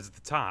 minion cards at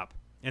the top.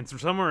 And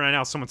somewhere right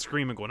now, someone's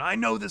screaming, going, I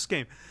know this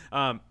game.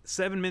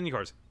 7 minion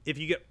cards. If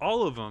you get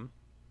all of them,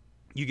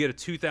 you get a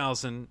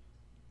 2,000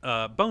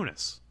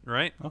 bonus,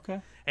 right?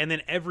 Okay. And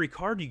then every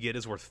card you get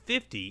is worth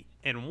 50,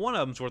 and one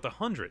of them's worth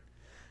 100.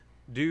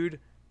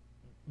 Dude,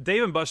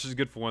 Dave & Buster's is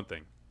good for one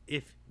thing.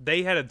 If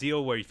they had a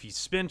deal where if you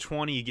spend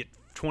 20, you get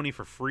 20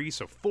 for free,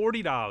 so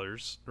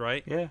 $40,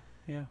 right?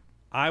 Yeah.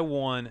 I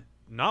won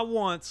not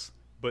once,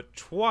 but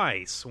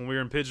twice when we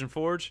were in Pigeon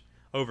Forge,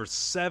 over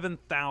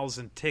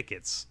 7,000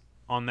 tickets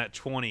on that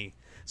 20.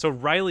 So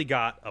Riley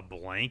got a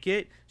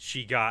blanket.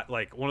 She got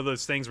like one of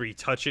those things where you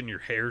touch it and your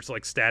hair's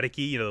like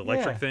staticky, the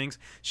electric things.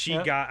 She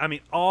got,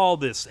 all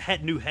this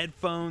new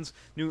headphones,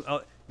 dude,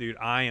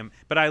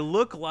 but I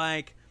look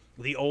like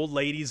the old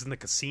ladies in the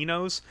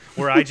casinos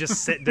where I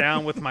just sit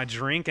down with my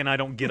drink and I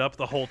don't get up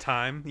the whole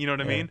time. You know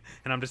what I mean?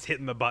 And I'm just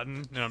hitting the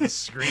button and I'm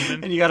just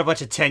screaming. And you got a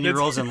bunch of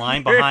 10-year-olds in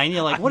line behind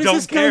you. Like, what is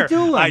this guy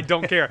doing? I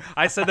don't care.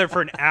 I sat there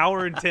for an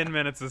hour and 10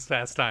 minutes this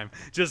past time,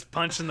 just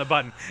punching the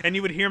button. And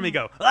you would hear me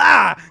go,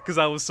 because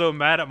I was so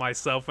mad at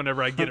myself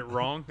whenever I get it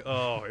wrong.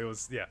 Oh, it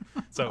was,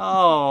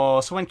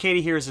 So so when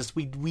Katie hears this,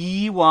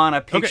 we want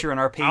a picture in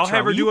our Patreon. I'll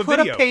have her do a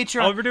video.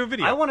 I'll have her do a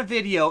video. I want a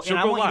video, She'll and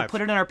I go want you live. to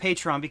put it in our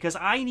Patreon because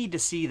I need to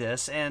see this.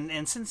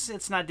 And since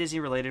it's not Disney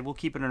related, we'll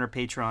keep it on our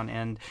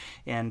Patreon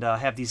and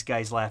have these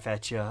guys laugh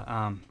at you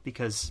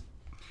because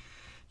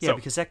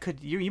that could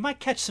you might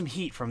catch some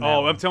heat from that.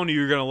 Oh, one. I'm telling you,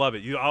 you're gonna love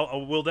it.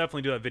 We'll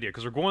definitely do that video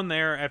because we're going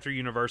there after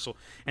Universal,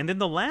 and then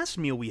the last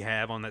meal we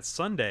have on that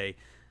Sunday.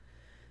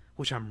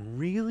 which I'm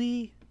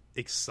really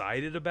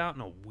excited about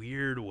in a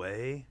weird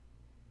way,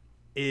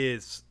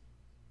 is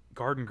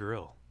Garden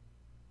Grill.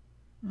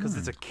 Because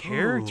it's a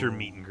character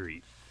meet and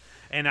greet.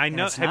 And I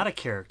know it's not a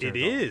character. It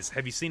is.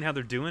 Have you seen how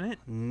they're doing it?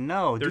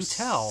 No, They're do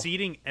tell.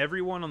 seating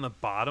everyone on the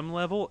bottom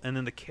level, and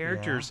then the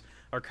characters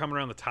are coming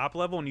around the top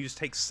level, and you just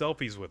take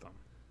selfies with them.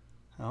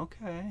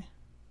 Okay.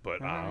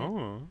 But I don't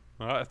know.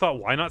 I thought,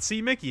 why not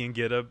see Mickey and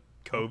get a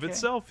COVID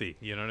selfie?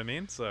 You know what I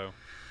mean? So.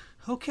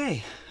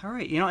 Okay, all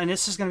right. And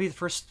this is going to be the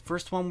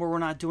first one where we're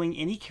not doing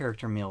any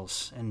character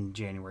meals in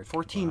January.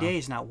 14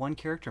 days, not one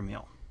character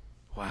meal.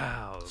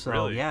 Wow. So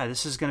really? yeah,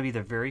 this is going to be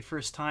the very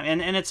first time,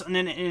 and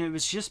it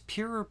was just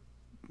pure.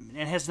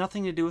 It has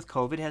nothing to do with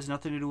COVID. It has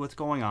nothing to do with what's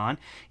going on.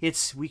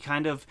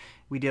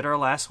 We did our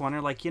last one.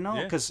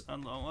 Because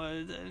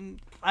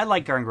I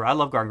like Garden Grill. I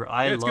love Garden Grill.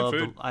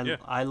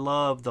 I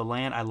love the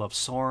land. I love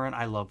Soarin'.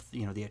 I love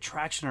the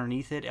attraction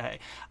underneath it.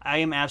 I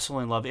am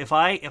absolutely in love. If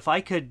I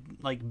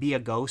could be a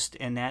ghost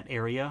in that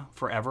area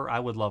forever,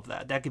 I would love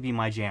that. That could be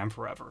my jam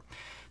forever.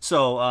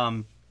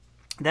 So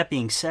that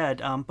being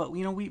said, but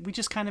we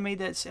just kind of made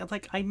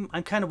that I'm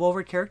kind of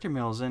over character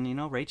meals, and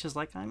Rach is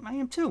like I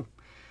am too.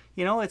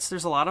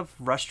 There's a lot of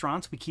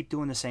restaurants. We keep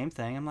doing the same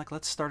thing. I'm like,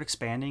 let's start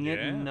expanding it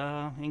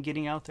and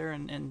getting out there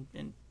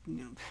and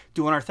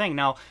doing our thing.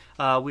 Now,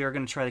 we are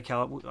going to try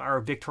our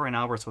Victoria &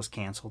 Albert's was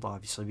canceled,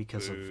 obviously,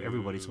 because of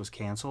everybody's was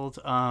canceled.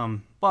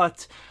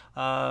 But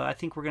I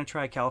think we're going to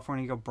try a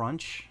California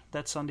brunch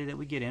that Sunday that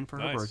we get in for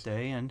her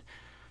birthday. And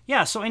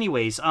yeah, so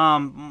anyways,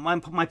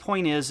 my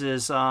point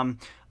is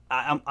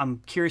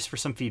I'm curious for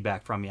some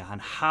feedback from you on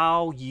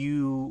how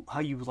you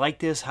like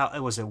this. How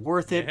was it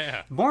worth it?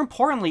 Yeah. More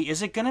importantly,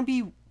 is it going to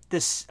be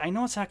this? I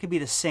know it's not going to be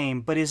the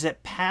same, but is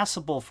it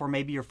passable for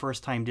maybe your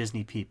first time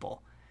Disney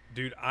people?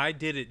 Dude, I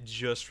did it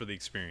just for the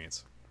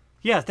experience.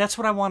 Yeah, that's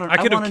what I want to. I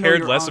could have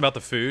cared less about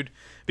the food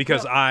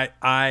because I've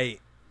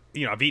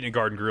eaten a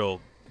Garden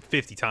Grill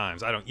 50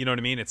 times. I don't, you know what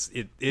I mean?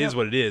 It is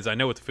what it is. I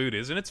know what the food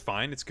is, and it's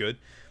fine. It's good.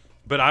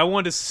 But I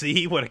want to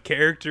see what a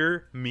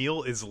character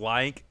meal is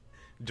like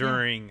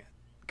during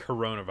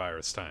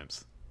coronavirus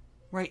times.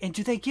 Right, and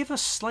do they give a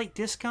slight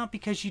discount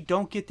because you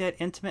don't get that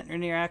intimate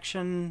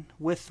interaction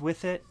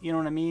with it? You know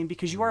what I mean?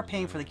 Because you are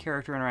paying for the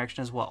character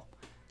interaction as well.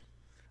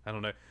 I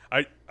don't know.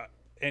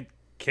 And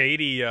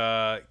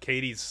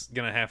Katie's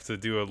gonna have to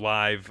do a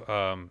live,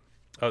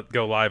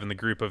 go live in the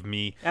group of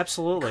me,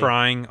 absolutely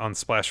crying on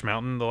Splash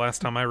Mountain the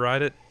last time I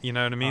ride it. You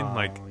know what I mean?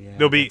 Yeah,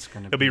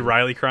 there'll be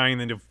Riley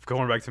crying, and then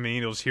going back to me,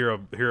 and you'll just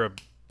hear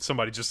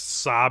somebody just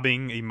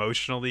sobbing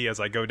emotionally as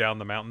I go down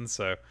the mountain.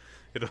 So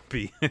it'll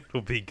be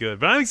good.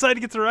 But I'm excited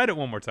to get to ride it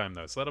one more time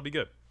though, so that'll be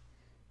good.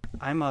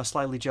 I'm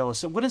slightly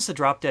jealous. When is the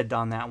drop dead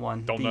on that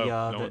one? Don't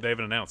know. They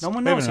haven't announced. No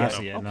one knows yet.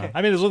 Okay. No.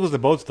 I mean, as long as the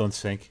boats don't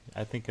sink,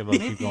 I think it'll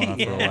keep going on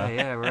for a while.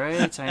 Yeah,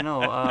 right. I know.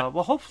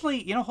 Well,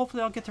 hopefully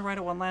I'll get to ride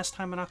it one last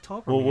time in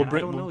October. I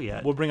don't know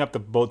yet. We'll bring up the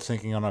boat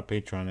sinking on our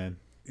Patreon then.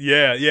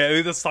 Yeah.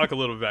 Let's talk a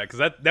little bit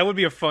because that would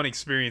be a fun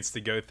experience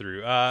to go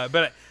through.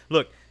 But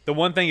look, the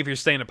one thing if you're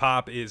staying at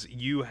Pop is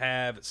you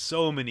have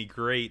so many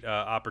great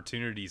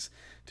opportunities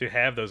to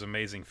have those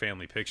amazing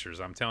family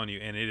pictures. I'm telling you,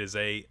 and it is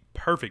a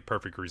perfect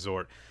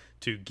resort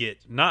to get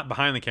not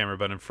behind the camera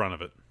but in front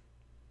of it.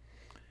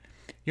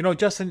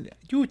 Justin,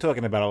 you were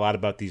talking about a lot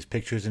about these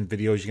pictures and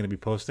videos you're going to be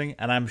posting,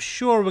 and I'm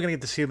sure we're going to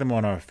get to see them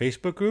on our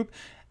Facebook group.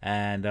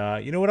 And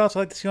you know what else I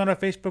like to see on our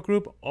Facebook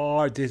group?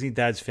 Are Disney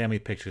Dad's family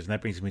pictures. And that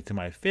brings me to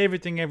my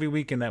favorite thing every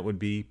week, and that would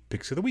be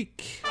Picks of the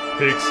Week.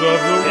 Picks of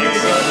the week.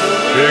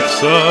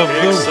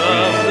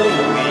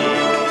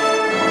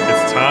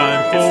 It's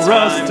time for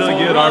us to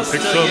get our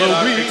Picks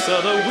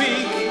of the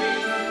week.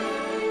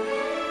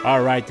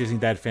 All right, Disney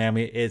Dad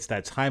family, it's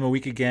that time of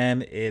week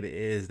again. It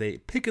is the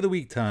Pick of the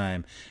Week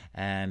time,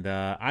 and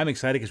I'm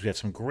excited because we have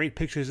some great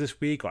pictures this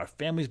week. Our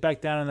family's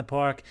back down in the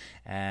park,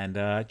 and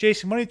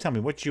Jason, why don't you tell me,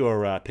 what's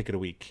your Pick of the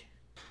Week?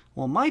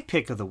 Well, my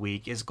Pick of the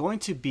Week is going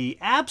to be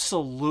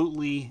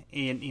absolutely,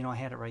 and I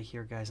had it right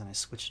here, guys, and I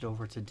switched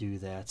over to do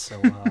that, so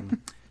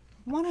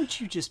why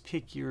don't you just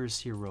pick yours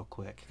here real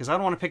quick, because I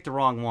don't want to pick the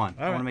wrong one.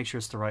 I want to make sure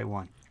it's the right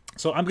one.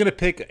 So I'm going to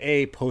pick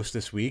a post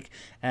this week,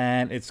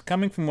 and it's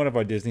coming from one of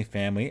our Disney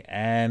family,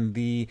 and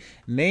the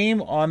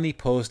name on the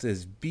post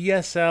is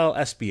BSL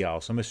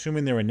SBL, so I'm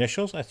assuming their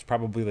initials. That's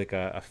probably like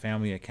a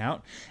family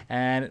account,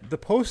 and the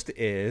post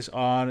is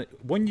on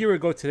 1 year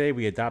ago today,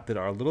 we adopted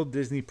our little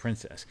Disney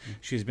princess.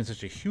 She has been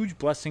such a huge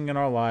blessing in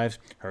our lives.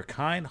 Her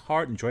kind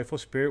heart and joyful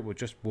spirit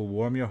will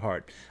warm your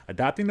heart.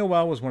 Adopting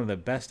Noelle was one of the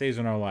best days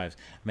in our lives.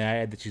 May I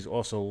add that she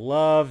also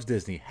loves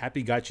Disney.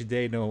 Happy Gotcha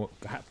Day, Noelle.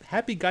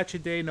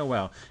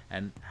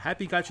 And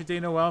happy Gotcha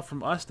Day, Noelle,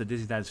 from us, the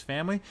Disney Dad's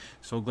family.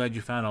 So glad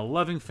you found a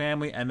loving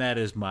family, and that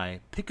is my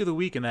Pick of the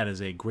Week, and that is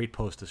a great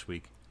post this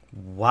week.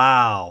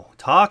 Wow.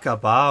 Talk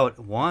about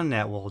one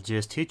that will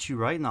just hit you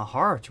right in the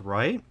heart,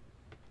 right?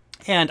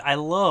 And I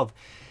love,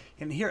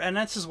 and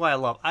this is why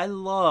I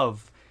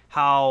love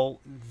how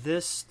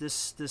this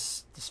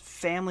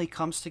family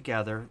comes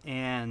together,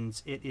 and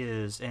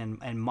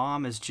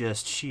Mom is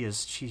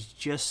she's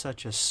just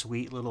such a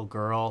sweet little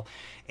girl,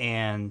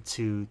 and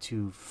to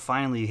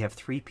finally have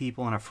 3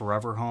 people in a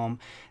forever home.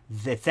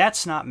 If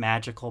that's not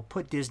magical,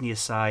 put Disney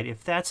aside.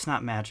 If that's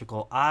not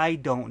magical, I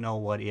don't know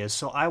what is.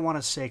 So I want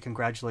to say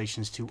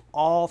congratulations to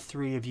all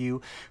 3 of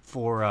you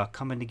for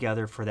coming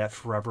together for that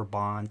forever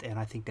bond, and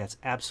I think that's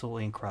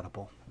absolutely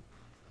incredible.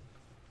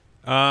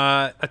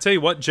 I tell you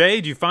what,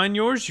 Jay, do you find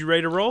yours? You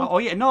ready to roll? Oh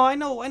yeah, no, I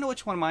know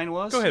which one mine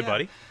was. Go ahead,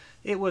 buddy.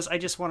 It was. I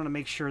just wanted to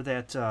make sure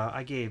that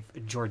I gave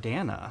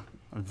Jordana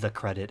the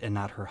credit and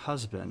not her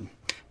husband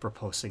for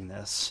posting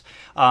this.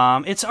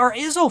 It's our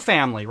Izzo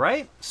family,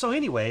 right? So,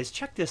 anyways,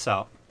 check this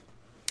out.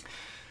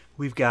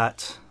 We've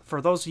got.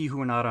 For those of you who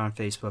are not on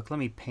Facebook, let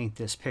me paint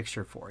this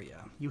picture for you.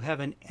 You have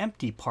an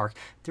empty park.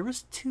 There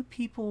was 2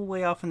 people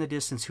way off in the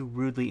distance who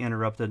rudely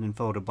interrupted and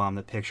photobombed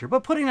the picture.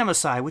 But putting them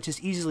aside, which is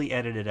easily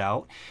edited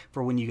out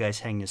for when you guys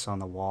hang this on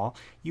the wall,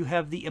 you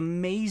have the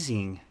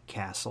amazing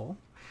castle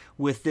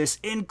with this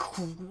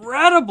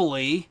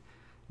incredibly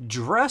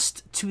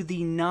dressed to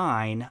the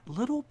 9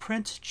 little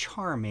Prince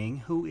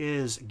Charming, who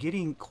is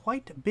getting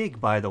quite big,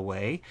 by the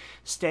way,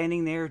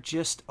 standing there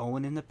just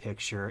owning the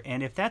picture.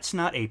 And if that's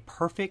not a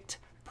perfect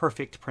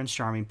Prince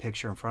Charming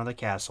picture in front of the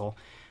castle,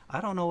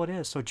 I don't know what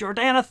is. So,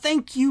 Jordana,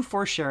 thank you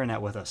for sharing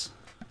that with us.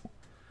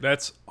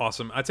 That's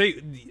awesome. I tell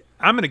you,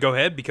 I'm going to go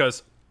ahead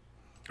because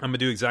I'm going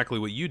to do exactly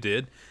what you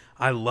did.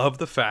 I love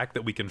the fact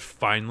that we can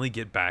finally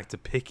get back to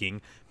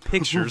picking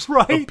pictures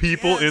of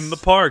people in the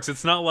parks.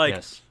 It's not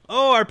like,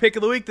 our pick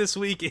of the week this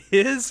week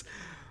is,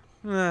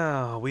 we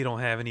don't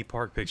have any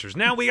park pictures.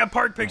 Now we got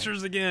park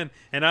pictures again.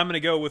 And I'm going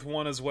to go with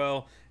one as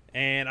well.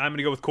 And I'm going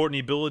to go with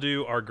Courtney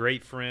Bilodeau, our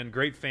great friend,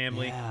 great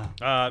family.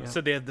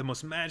 Said they had the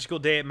most magical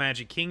day at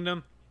Magic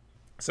Kingdom.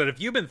 Said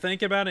if you've been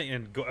thinking about it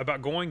and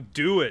about going,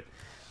 do it.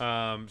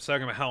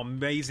 Talking about how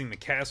amazing the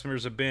cast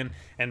members have been.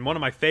 And one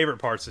of my favorite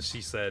parts is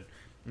she said,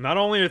 not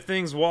only are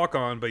things walk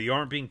on, but you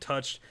aren't being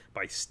touched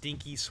by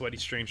stinky, sweaty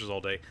strangers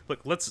all day. Look,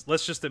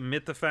 let's just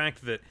admit the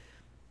fact that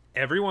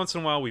every once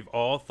in a while we've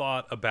all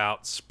thought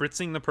about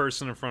spritzing the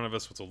person in front of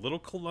us with a little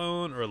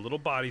cologne or a little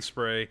body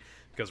spray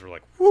because we're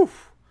like, whew.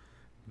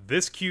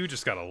 This queue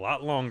just got a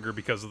lot longer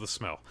because of the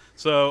smell.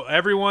 So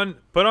everyone,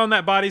 put on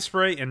that body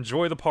spray.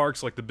 Enjoy the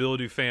parks like the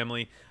Bilodeau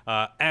family.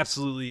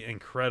 Absolutely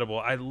incredible.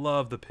 I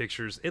love the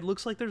pictures. It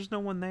looks like there's no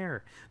one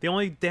there. The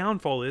only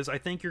downfall is I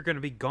think you're going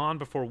to be gone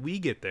before we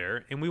get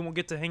there, and we won't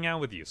get to hang out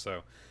with you.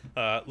 So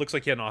looks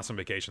like you had an awesome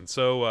vacation.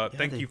 So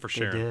thank you for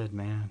sharing. They did,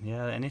 man.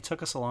 Yeah, and they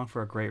took us along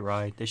for a great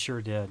ride. They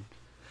sure did.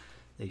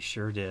 They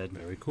sure did.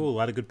 Very cool. A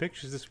lot of good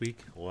pictures this week.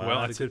 A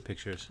lot of good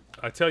pictures.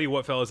 I tell you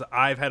what, fellas,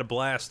 I've had a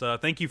blast.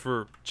 Thank you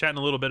for chatting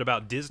a little bit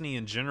about Disney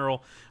in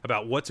general,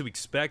 about what to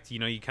expect. You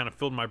know, you kind of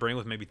filled my brain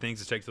with maybe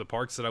things to take to the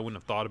parks that I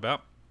wouldn't have thought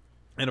about.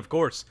 And, of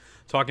course,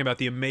 talking about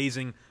the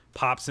amazing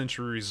Pop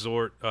Century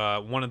Resort,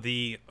 one of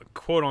the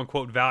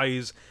quote-unquote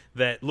values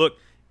that, look,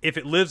 if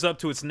it lives up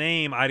to its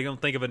name, I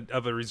don't think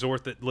of a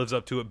resort that lives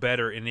up to it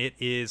better, and it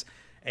is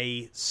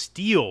a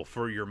steal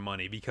for your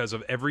money because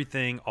of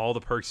everything, all the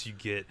perks you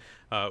get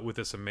with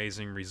this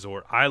amazing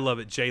resort. I love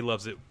it. Jay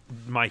loves it.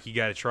 Mike, you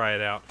got to try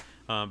it out.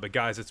 But,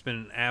 guys, it's been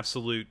an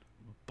absolute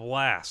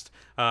blast.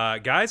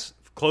 Guys,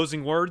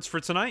 closing words for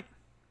tonight?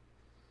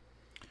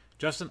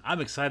 Justin, I'm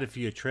excited for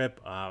your trip.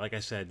 Like I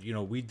said, you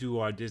know, we do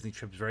our Disney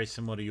trips very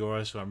similar to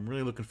yours, so I'm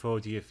really looking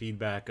forward to your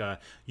feedback.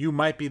 You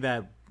might be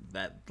that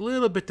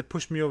little bit to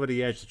push me over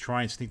the edge to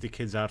try and sneak the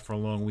kids out for a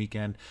long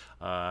weekend.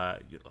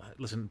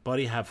 Listen,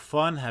 buddy, have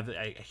fun.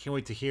 I can't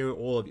wait to hear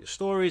all of your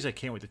stories. I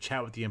can't wait to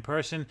chat with you in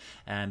person,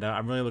 and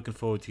I'm really looking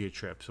forward to your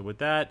trip. So with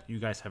that, you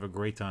guys have a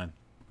great time.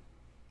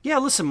 Yeah,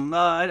 listen,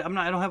 I don't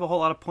have a whole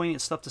lot of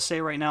poignant stuff to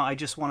say right now. I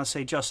just want to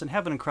say, Justin,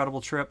 have an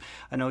incredible trip.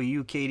 I know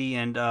you, Katie,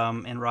 and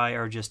Rye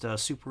are just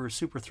super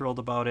thrilled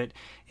about it,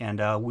 and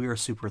we're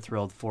super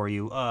thrilled for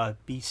you.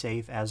 Be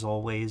safe as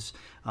always,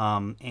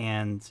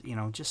 and you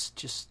know,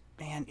 just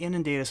man,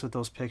 inundate us with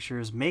those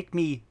pictures. Make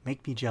me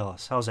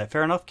jealous. How's that?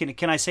 Fair enough?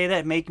 Can I say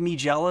that? Make me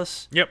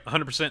jealous? Yep,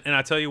 100%. And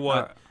I tell you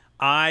what,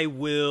 I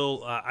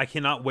will. I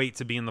cannot wait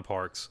to be in the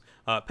parks.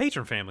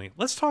 Patron family,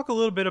 let's talk a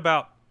little bit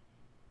about,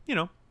 you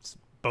know,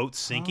 boats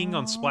sinking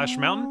on Splash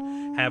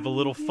Mountain. Have a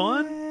little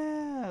fun.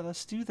 Yeah,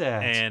 let's do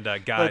that. And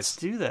guys, let's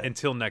do that.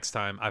 Until next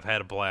time, I've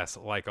had a blast.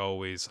 Like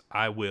always,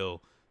 I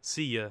will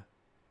see you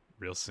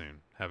real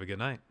soon. Have a good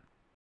night.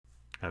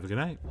 Have a good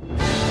night.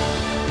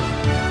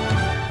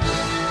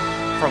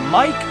 From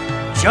Mike,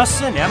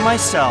 Justin, and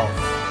myself,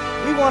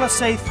 we want to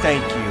say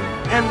thank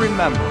you. And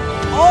remember,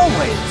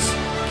 always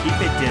keep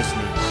it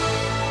Disney.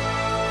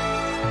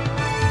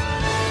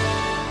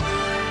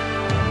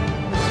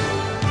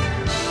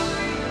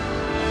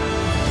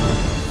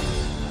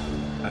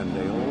 And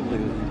they all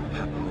lived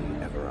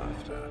happily ever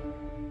after.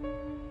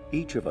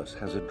 Each of us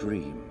has a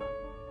dream,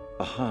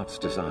 a heart's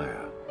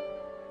desire.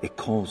 It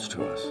calls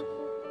to us.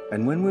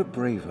 And when we're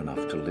brave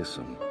enough to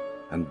listen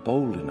and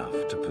bold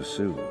enough to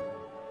pursue,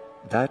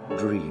 that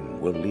dream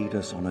will lead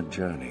us on a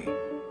journey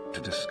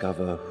to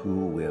discover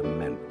who we're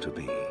meant to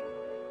be.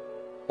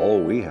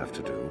 All we have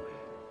to do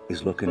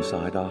is look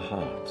inside our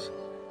hearts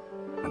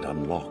and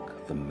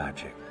unlock the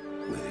magic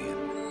within.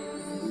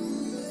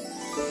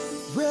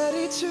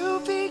 Ready to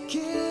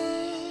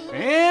begin.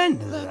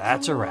 And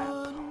that's a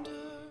wrap.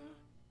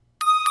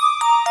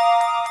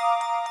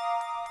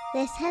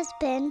 This has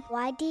been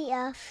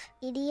YDF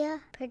Media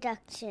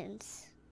Productions.